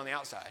good looking on the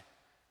outside.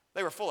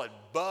 They were full of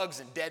bugs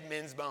and dead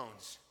men's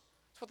bones.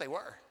 That's what they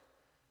were.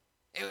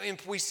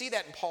 And we see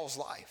that in Paul's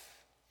life.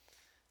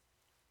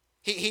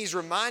 He's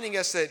reminding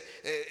us that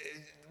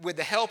with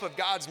the help of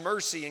God's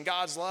mercy and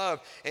God's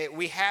love,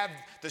 we have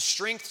the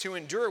strength to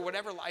endure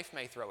whatever life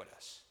may throw at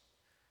us.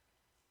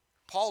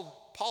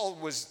 Paul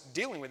was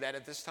dealing with that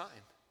at this time.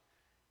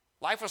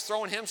 Life was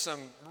throwing him some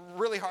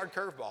really hard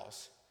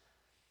curveballs,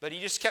 but he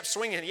just kept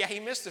swinging. Yeah,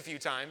 he missed a few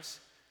times,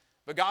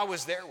 but God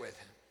was there with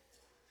him.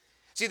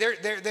 See,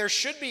 there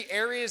should be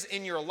areas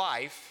in your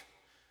life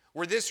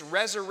where this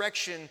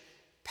resurrection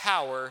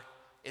power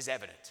is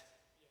evident.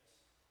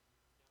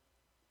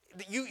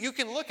 You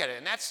can look at it,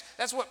 and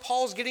that's what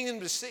Paul's getting them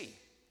to see.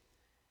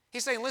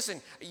 He's saying,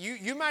 listen,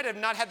 you might have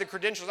not had the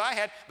credentials I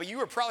had, but you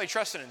were probably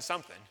trusting in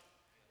something.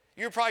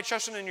 You were probably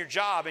trusting in your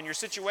job and your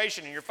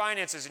situation and your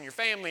finances and your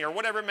family or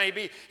whatever it may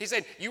be. He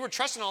said, you were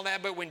trusting all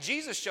that, but when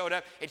Jesus showed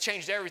up, it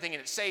changed everything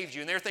and it saved you.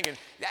 And they're thinking,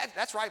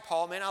 that's right,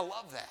 Paul, man, I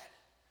love that.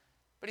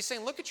 But he's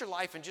saying, look at your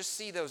life and just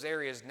see those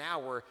areas now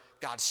where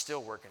God's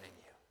still working in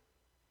you.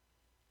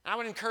 And I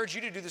would encourage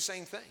you to do the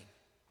same thing.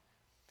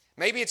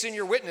 Maybe it's in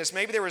your witness.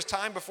 Maybe there was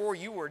time before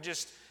you were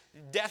just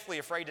deathly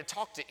afraid to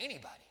talk to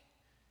anybody,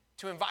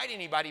 to invite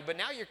anybody, but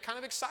now you're kind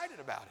of excited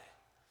about it.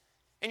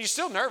 And you're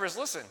still nervous.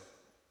 Listen,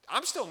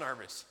 I'm still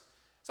nervous.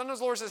 Sometimes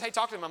the Lord says, hey,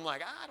 talk to him. I'm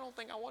like, I don't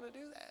think I want to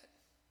do that.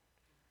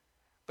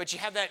 But you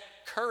have that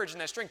courage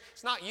and that strength.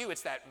 It's not you,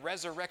 it's that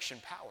resurrection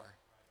power.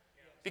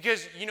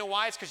 Because you know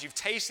why? It's because you've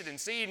tasted and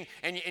seen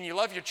and you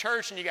love your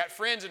church and you got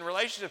friends and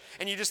relationships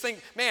and you just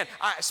think, man,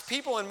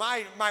 people in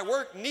my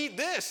work need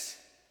this.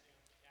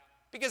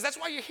 Because that's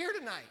why you're here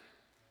tonight.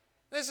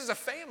 This is a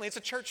family. It's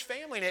a church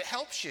family and it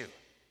helps you. And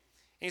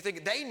you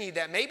think they need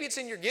that. Maybe it's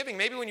in your giving.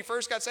 Maybe when you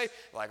first got saved,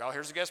 like, oh,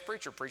 here's a guest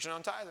preacher preaching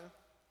on tithing.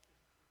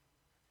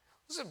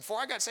 Listen, before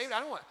I got saved,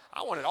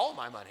 I wanted all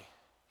my money.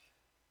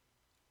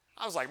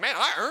 I was like, man,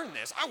 I earned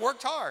this. I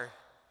worked hard.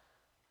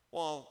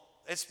 Well,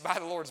 it's by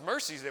the Lord's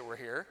mercies that we're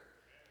here.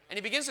 And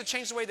he begins to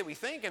change the way that we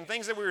think, and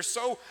things that we were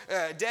so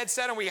dead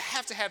set on, we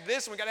have to have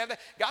this and we got to have that.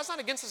 God's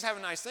not against us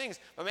having nice things,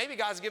 but maybe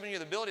God's given you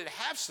the ability to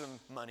have some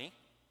money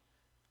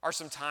or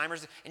some time,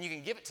 and you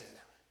can give it to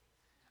them.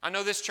 I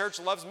know this church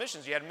loves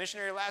missions. You had a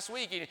missionary last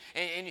week,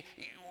 and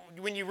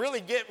when you really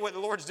get what the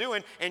Lord's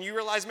doing, and you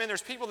realize, man,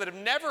 there's people that have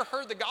never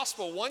heard the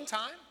gospel one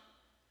time,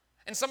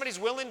 and somebody's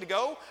willing to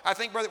go. I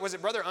think, was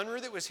it Brother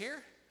Unruh that was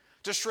here?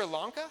 To Sri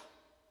Lanka?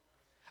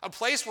 A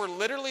place where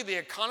literally the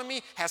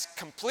economy has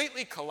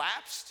completely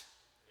collapsed.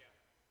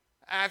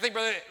 And I think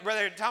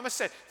Brother Thomas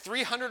said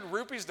 300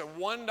 rupees to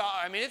 $1.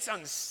 I mean, it's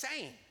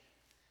insane.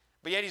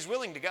 But yet he's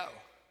willing to go.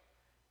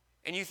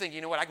 And you think,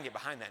 you know what, I can get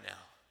behind that now.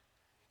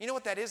 You know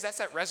what that is? That's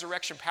that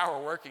resurrection power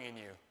working in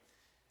you.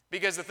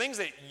 Because the things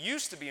that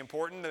used to be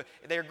important,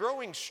 they're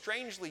growing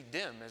strangely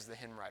dim, as the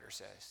hymn writer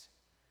says.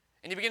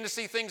 And you begin to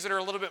see things that are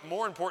a little bit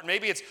more important.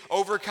 Maybe it's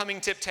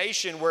overcoming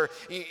temptation, where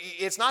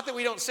it's not that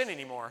we don't sin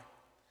anymore.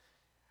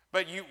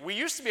 But we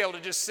used to be able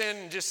to just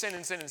sin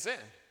and sin.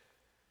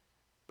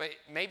 But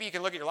maybe you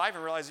can look at your life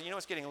and realize that,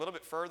 it's getting a little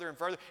bit further and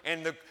further.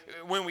 And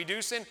when we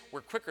do sin,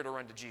 we're quicker to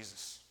run to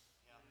Jesus.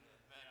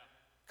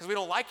 Because we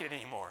don't like it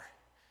anymore.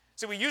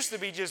 So we used to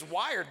be just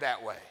wired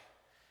that way.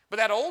 But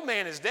that old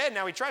man is dead.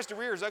 Now he tries to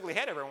rear his ugly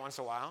head every once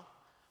in a while.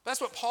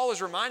 That's what Paul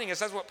is reminding us.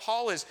 That's what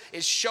Paul is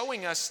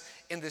showing us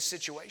in this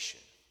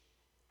situation.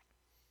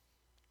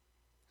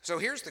 So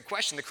here's the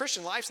question. The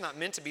Christian life's not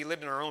meant to be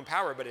lived in our own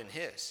power, but in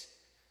his.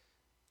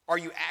 Are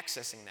you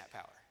accessing that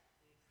power?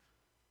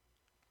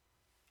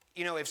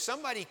 If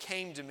somebody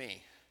came to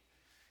me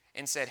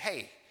and said,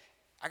 hey,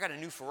 I got a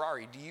new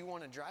Ferrari. Do you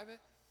want to drive it?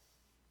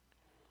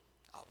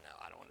 Oh, no,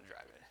 I don't want to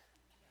drive it.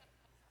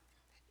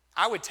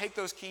 I would take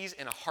those keys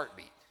in a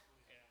heartbeat.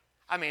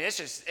 I mean, it's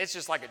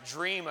just like a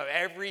dream of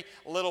every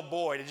little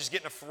boy to just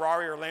get in a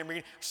Ferrari or a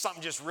Lamborghini,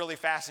 something just really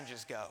fast and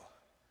just go.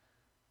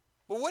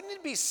 But wouldn't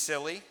it be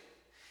silly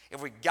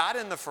if we got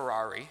in the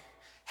Ferrari,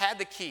 had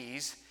the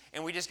keys,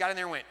 and we just got in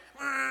there and went,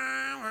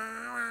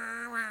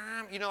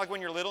 like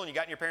when you're little and you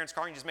got in your parents'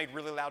 car and you just made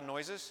really loud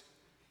noises?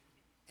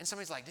 And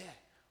somebody's like, Dad,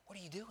 what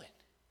are you doing?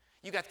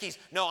 You got the keys.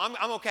 No,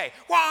 I'm okay.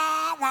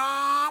 Wah,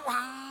 wah,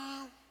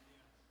 wah.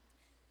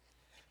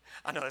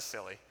 I know that's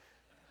silly.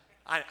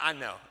 I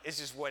know. It's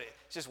just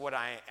what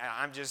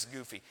I'm just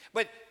goofy.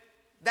 But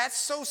that's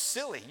so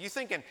silly. You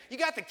thinking, you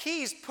got the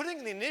keys, put it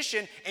in the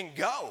ignition and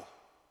go.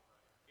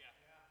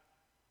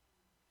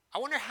 I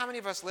wonder how many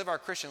of us live our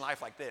Christian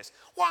life like this.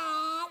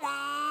 Wah,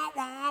 wah,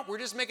 wah. We're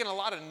just making a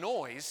lot of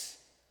noise.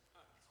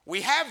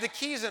 We have the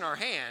keys in our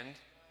hand,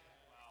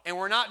 and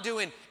we're not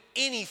doing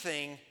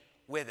anything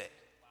with it.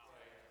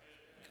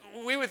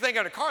 We would think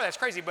on a car, that's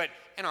crazy, but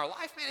in our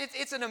life, man,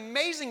 it's an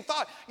amazing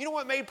thought. You know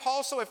what made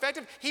Paul so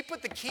effective? He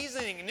put the keys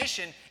in the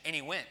ignition, and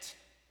he went.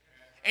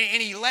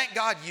 And he let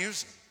God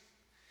use him.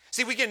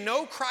 See, we can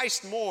know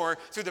Christ more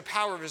through the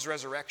power of his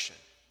resurrection.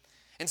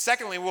 And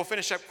secondly, we'll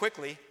finish up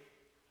quickly.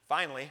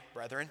 Finally,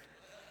 brethren,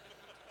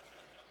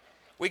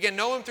 we can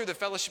know him through the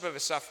fellowship of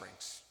his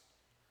sufferings.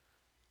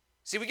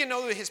 See, we can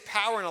know his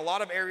power in a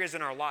lot of areas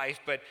in our life,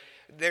 but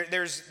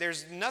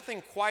there's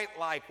nothing quite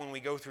like when we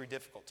go through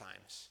difficult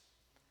times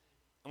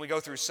and we go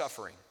through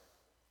suffering.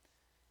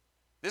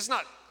 This is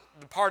not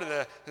the part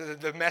of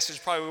the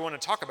message probably we want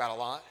to talk about a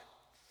lot.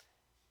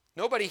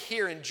 Nobody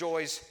here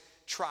enjoys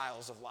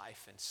trials of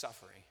life and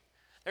suffering.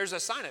 There's a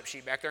sign-up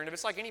sheet back there, and if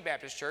it's like any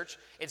Baptist church,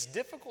 it's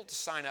difficult to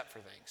sign up for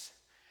things.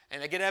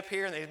 And they get up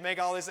here and they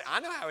make all this. I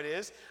know how it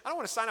is. I don't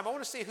want to sign up. I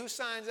want to see who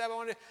signs up.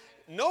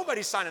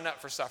 Nobody's signing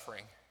up for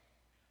suffering.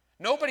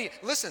 Nobody.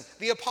 Listen,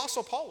 the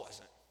Apostle Paul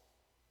wasn't.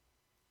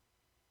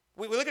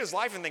 We look at his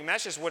life and think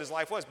that's just what his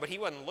life was, but he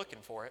wasn't looking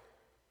for it.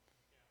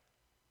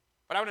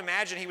 But I would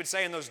imagine he would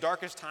say in those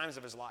darkest times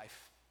of his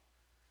life,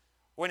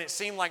 when it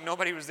seemed like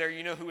nobody was there,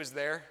 you know who was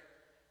there?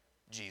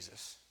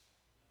 Jesus.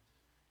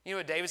 You know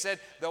what David said?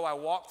 Though I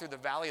walk through the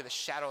valley of the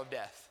shadow of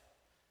death,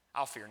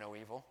 I'll fear no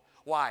evil.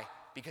 Why?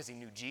 Because he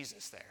knew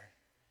Jesus there.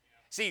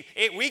 See,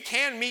 we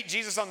can meet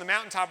Jesus on the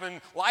mountaintop,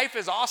 and life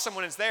is awesome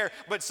when it's there,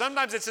 but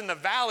sometimes it's in the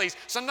valleys.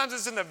 Sometimes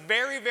it's in the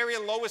very, very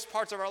lowest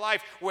parts of our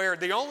life where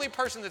the only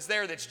person that's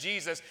there that's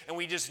Jesus, and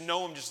we just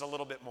know him just a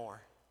little bit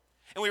more.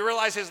 And we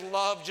realize his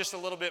love just a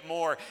little bit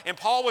more. And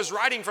Paul was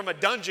writing from a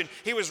dungeon.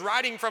 He was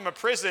writing from a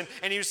prison,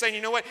 and he was saying,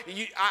 you know what?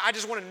 I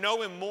just want to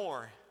know him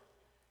more.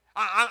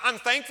 I'm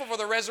thankful for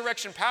the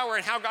resurrection power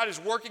and how God is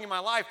working in my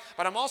life,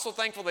 but I'm also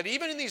thankful that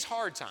even in these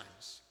hard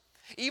times,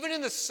 even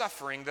in the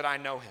suffering, that I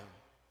know him.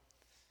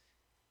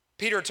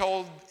 Peter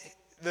told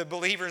the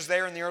believers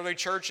there in the early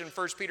church in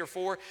 1 Peter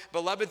 4,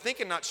 Beloved, think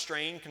it not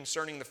strange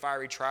concerning the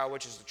fiery trial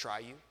which is to try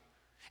you,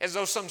 as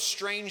though some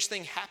strange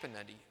thing happened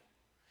unto you.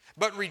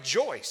 But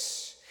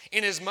rejoice,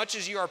 inasmuch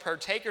as you are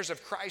partakers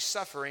of Christ's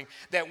suffering,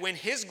 that when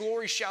his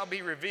glory shall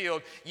be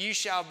revealed, you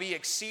shall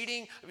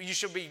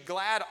be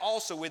glad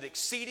also with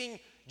exceeding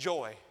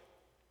joy.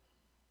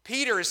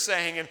 Peter is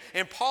saying,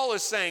 and Paul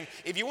is saying,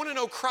 if you want to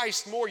know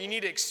Christ more, you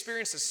need to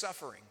experience the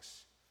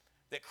sufferings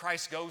that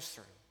Christ goes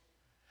through.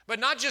 But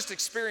not just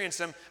experience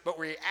them, but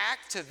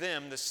react to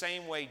them the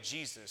same way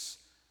Jesus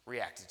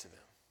reacted to them?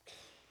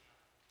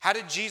 How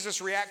did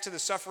Jesus react to the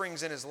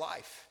sufferings in his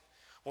life?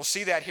 We'll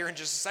see that here in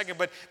just a second,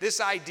 but this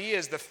idea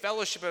is the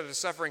fellowship of the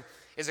suffering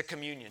is a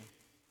communion.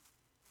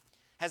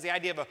 It has the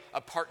idea of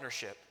a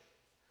partnership.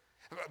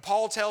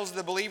 Paul tells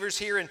the believers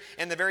here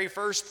in the very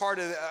first part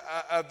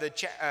of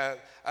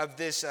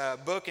this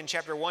book in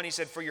chapter 1, he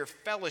said, for your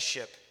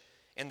fellowship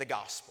in the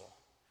gospel.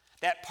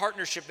 That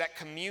partnership, that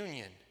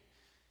communion.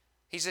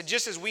 He said,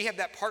 just as we have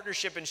that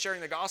partnership in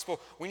sharing the gospel,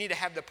 we need to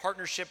have the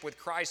partnership with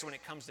Christ when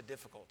it comes to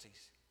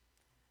difficulties.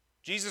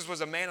 Jesus was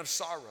a man of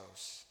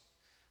sorrows.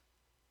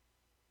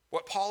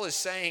 What Paul is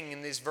saying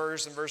in this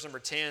verse, in verse number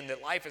 10,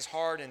 that life is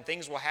hard and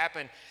things will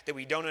happen that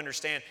we don't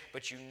understand,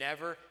 but you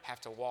never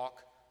have to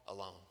walk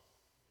alone.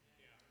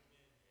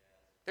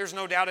 There's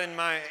no doubt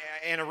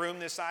in a room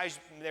this size,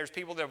 there's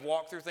people that have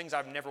walked through things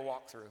I've never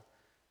walked through,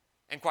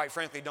 and quite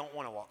frankly don't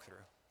want to walk through.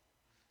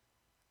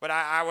 But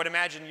I would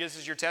imagine this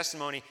is your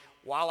testimony.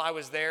 While I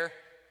was there,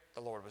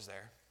 the Lord was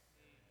there.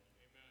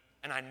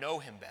 And I know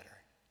him better.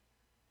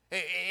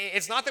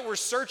 It's not that we're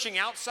searching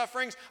out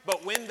sufferings,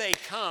 but when they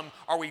come,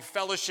 are we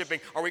fellowshipping?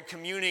 Are we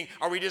communing?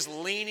 Are we just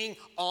leaning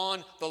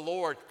on the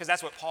Lord? Because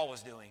that's what Paul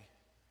was doing.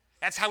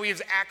 That's how he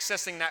was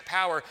accessing that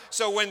power.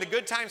 So when the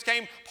good times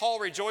came, Paul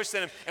rejoiced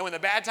in him. And when the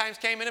bad times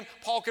came in him,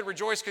 Paul could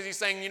rejoice because he's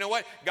saying, you know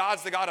what?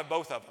 God's the God of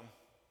both of them.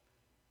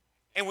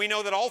 And we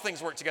know that all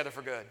things work together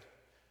for good.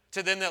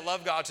 To them that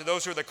love God, to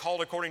those who are the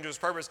called according to his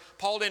purpose.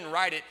 Paul didn't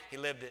write it, he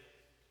lived it.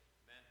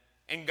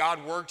 And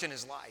God worked in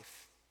his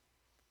life.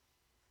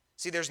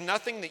 See, there's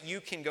nothing that you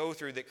can go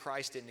through that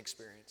Christ didn't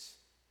experience.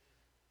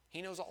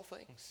 He knows all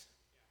things.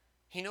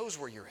 He knows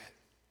where you're at.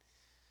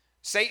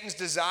 Satan's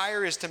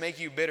desire is to make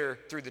you bitter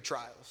through the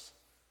trials.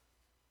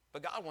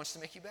 But God wants to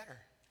make you better.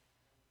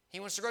 He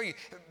wants to grow you.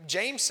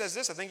 James says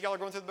this. I think y'all are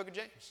going through the book of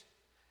James.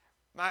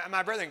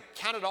 My brethren,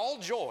 count it all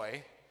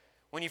joy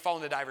when you fall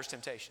into diverse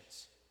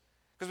temptations.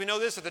 Because we know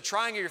this, that the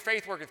trying of your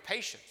faith worketh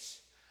patience.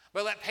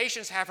 But let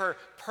patience have her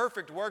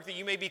perfect work, that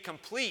you may be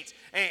complete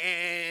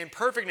and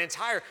perfect and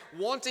entire,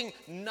 wanting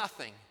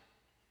nothing.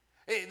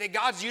 That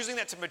God's using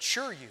that to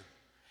mature you.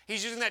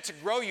 He's using that to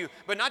grow you,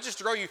 but not just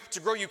to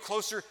grow you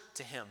closer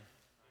to him.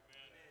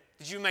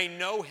 That you may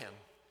know him.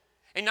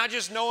 And not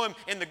just know him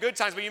in the good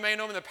times, but you may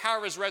know him in the power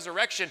of his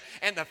resurrection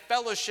and the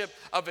fellowship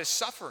of his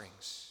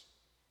sufferings.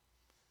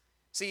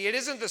 See, it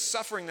isn't the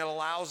suffering that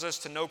allows us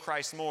to know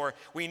Christ more.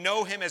 We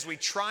know him as we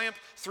triumph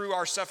through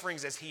our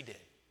sufferings as he did.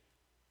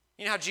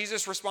 You know how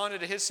Jesus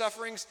responded to his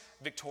sufferings?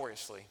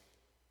 Victoriously.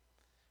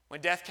 When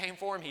death came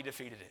for him, he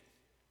defeated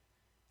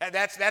it.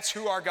 That's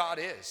who our God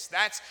is.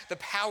 That's the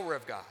power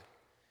of God.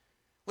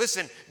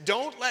 Listen,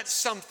 don't let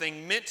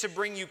something meant to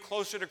bring you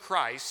closer to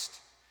Christ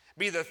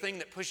be the thing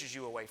that pushes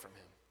you away from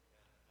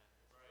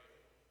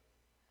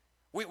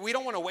him. We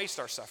don't want to waste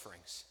our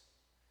sufferings.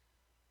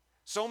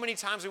 So many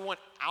times we want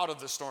out of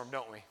the storm,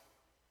 don't we?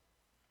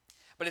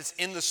 But it's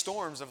in the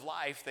storms of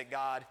life that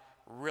God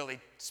really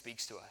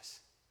speaks to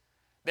us.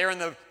 There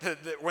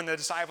when the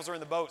disciples are in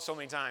the boat so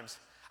many times,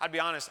 I'd be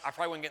honest, I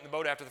probably wouldn't get in the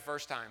boat after the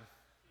first time.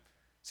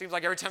 Seems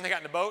like every time they got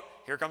in the boat,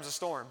 here comes a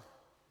storm.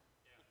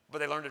 But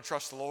they learned to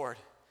trust the Lord.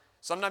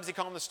 Sometimes he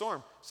calmed the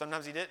storm,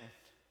 sometimes he didn't.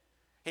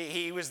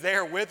 He was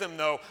there with them,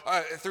 though,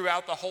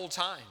 throughout the whole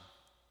time.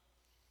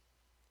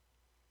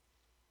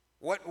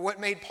 What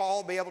made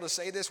Paul be able to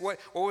say this? What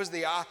was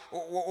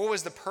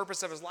the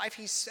purpose of his life?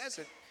 He says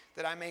it,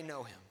 that I may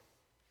know him.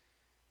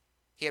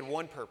 He had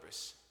one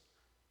purpose,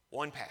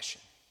 one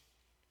passion.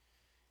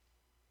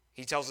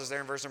 He tells us there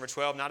in verse number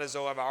 12, not as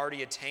though I've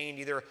already attained,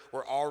 either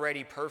we're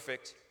already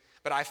perfect,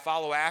 but I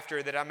follow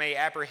after that I may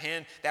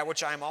apprehend that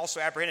which I am also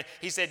apprehending.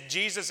 He said,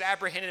 Jesus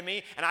apprehended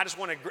me, and I just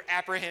want to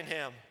apprehend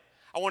him.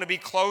 I want to be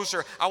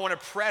closer. I want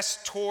to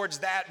press towards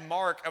that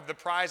mark of the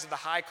prize of the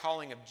high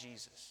calling of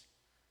Jesus.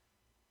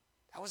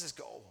 That was his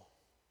goal.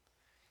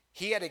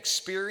 He had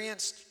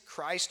experienced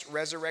Christ's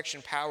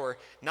resurrection power,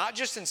 not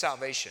just in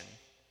salvation,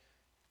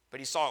 but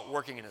he saw it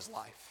working in his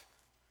life.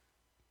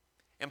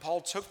 And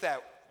Paul took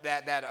that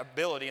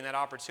ability and that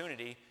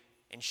opportunity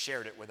and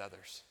shared it with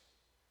others.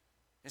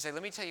 And say,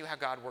 let me tell you how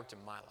God worked in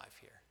my life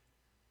here.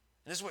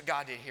 And this is what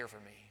God did here for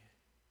me.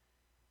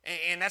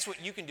 And that's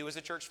what you can do as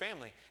a church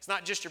family. It's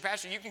not just your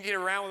pastor. You can get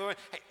around with,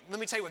 hey, let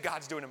me tell you what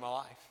God's doing in my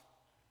life.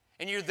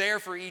 And you're there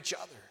for each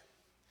other.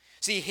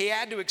 See, he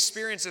had to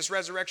experience this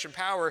resurrection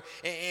power,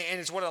 and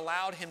it's what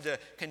allowed him to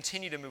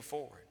continue to move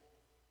forward.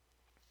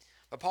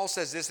 But Paul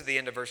says this at the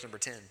end of verse number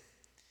 10.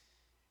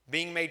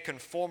 Being made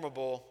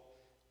conformable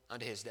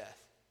unto his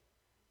death.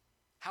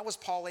 How was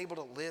Paul able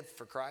to live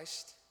for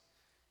Christ?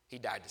 He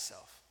died to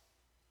self.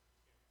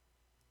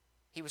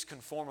 He was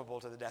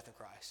conformable to the death of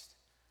Christ.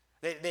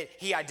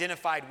 He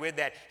identified with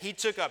that. He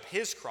took up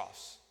his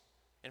cross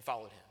and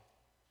followed him.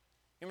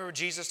 You remember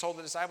Jesus told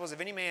the disciples,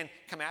 if any man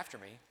come after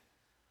me,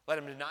 let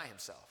him deny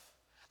himself.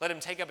 Let him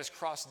take up his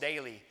cross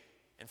daily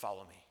and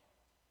follow me.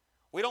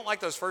 We don't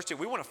like those first two.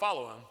 We want to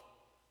follow him.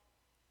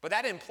 But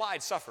that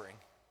implied suffering.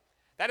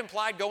 That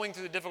implied going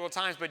through the difficult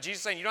times. But Jesus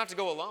is saying, you don't have to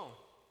go alone.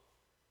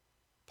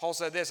 Paul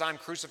said this, I'm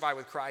crucified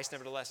with Christ,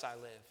 nevertheless I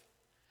live.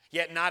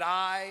 Yet not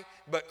I,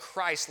 but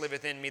Christ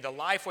liveth in me. The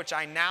life which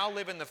I now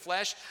live in the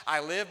flesh, I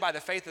live by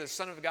the faith of the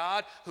Son of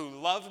God, who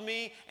loved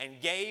me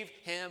and gave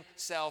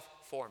himself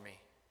for me.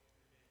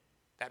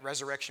 That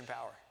resurrection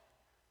power,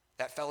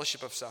 that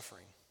fellowship of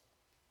suffering.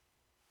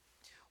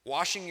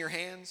 Washing your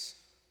hands,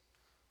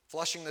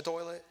 flushing the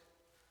toilet,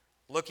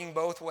 looking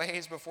both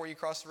ways before you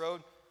cross the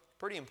road,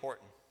 pretty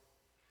important.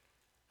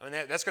 I mean,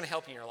 that's going to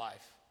help you in your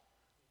life.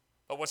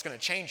 But what's going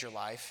to change your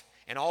life,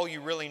 and all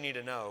you really need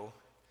to know,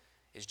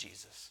 is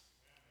Jesus.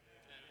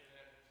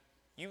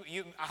 I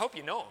hope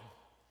you know him,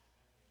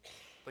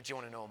 but you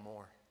want to know him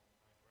more.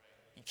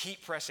 You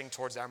keep pressing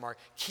towards that mark.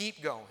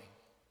 Keep going.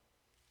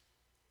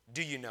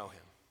 Do you know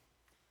him?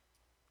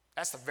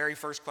 That's the very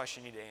first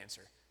question you need to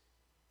answer.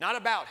 Not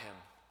about him,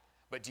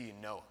 but do you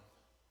know him?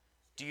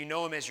 Do you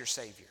know him as your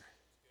Savior?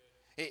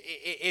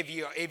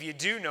 If you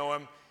do know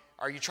him,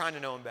 are you trying to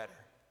know him better?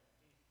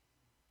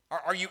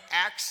 Are you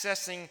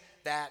accessing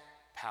that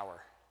power?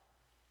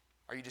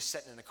 Are you just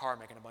sitting in the car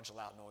making a bunch of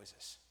loud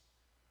noises?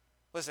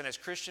 Listen, as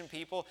Christian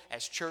people,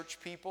 as church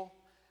people,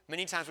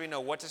 many times we know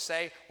what to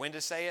say, when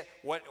to say it,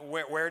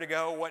 where to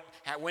go,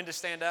 when to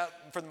stand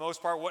up, for the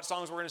most part, what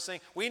songs we're going to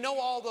sing. We know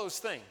all those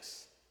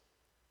things.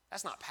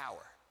 That's not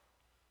power.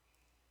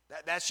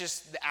 That's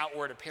just the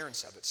outward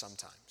appearance of it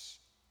sometimes.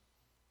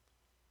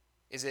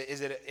 Is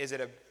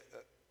it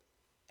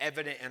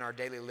evident in our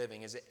daily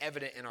living? Is it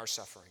evident in our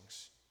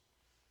sufferings?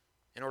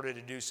 In order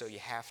to do so, you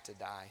have to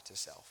die to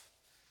self.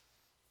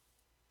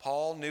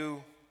 Paul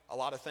knew a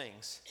lot of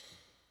things,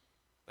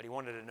 but he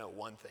wanted to know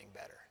one thing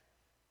better: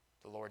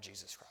 the Lord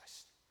Jesus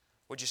Christ.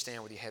 Would you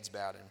stand with your heads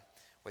bowed and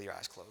with your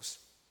eyes closed?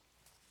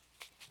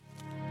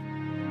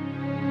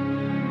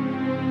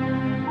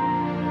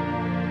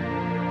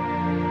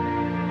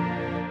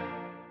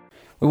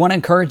 We want to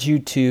encourage you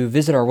to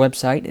visit our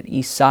website at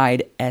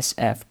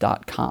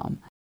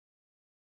eastsidesf.com.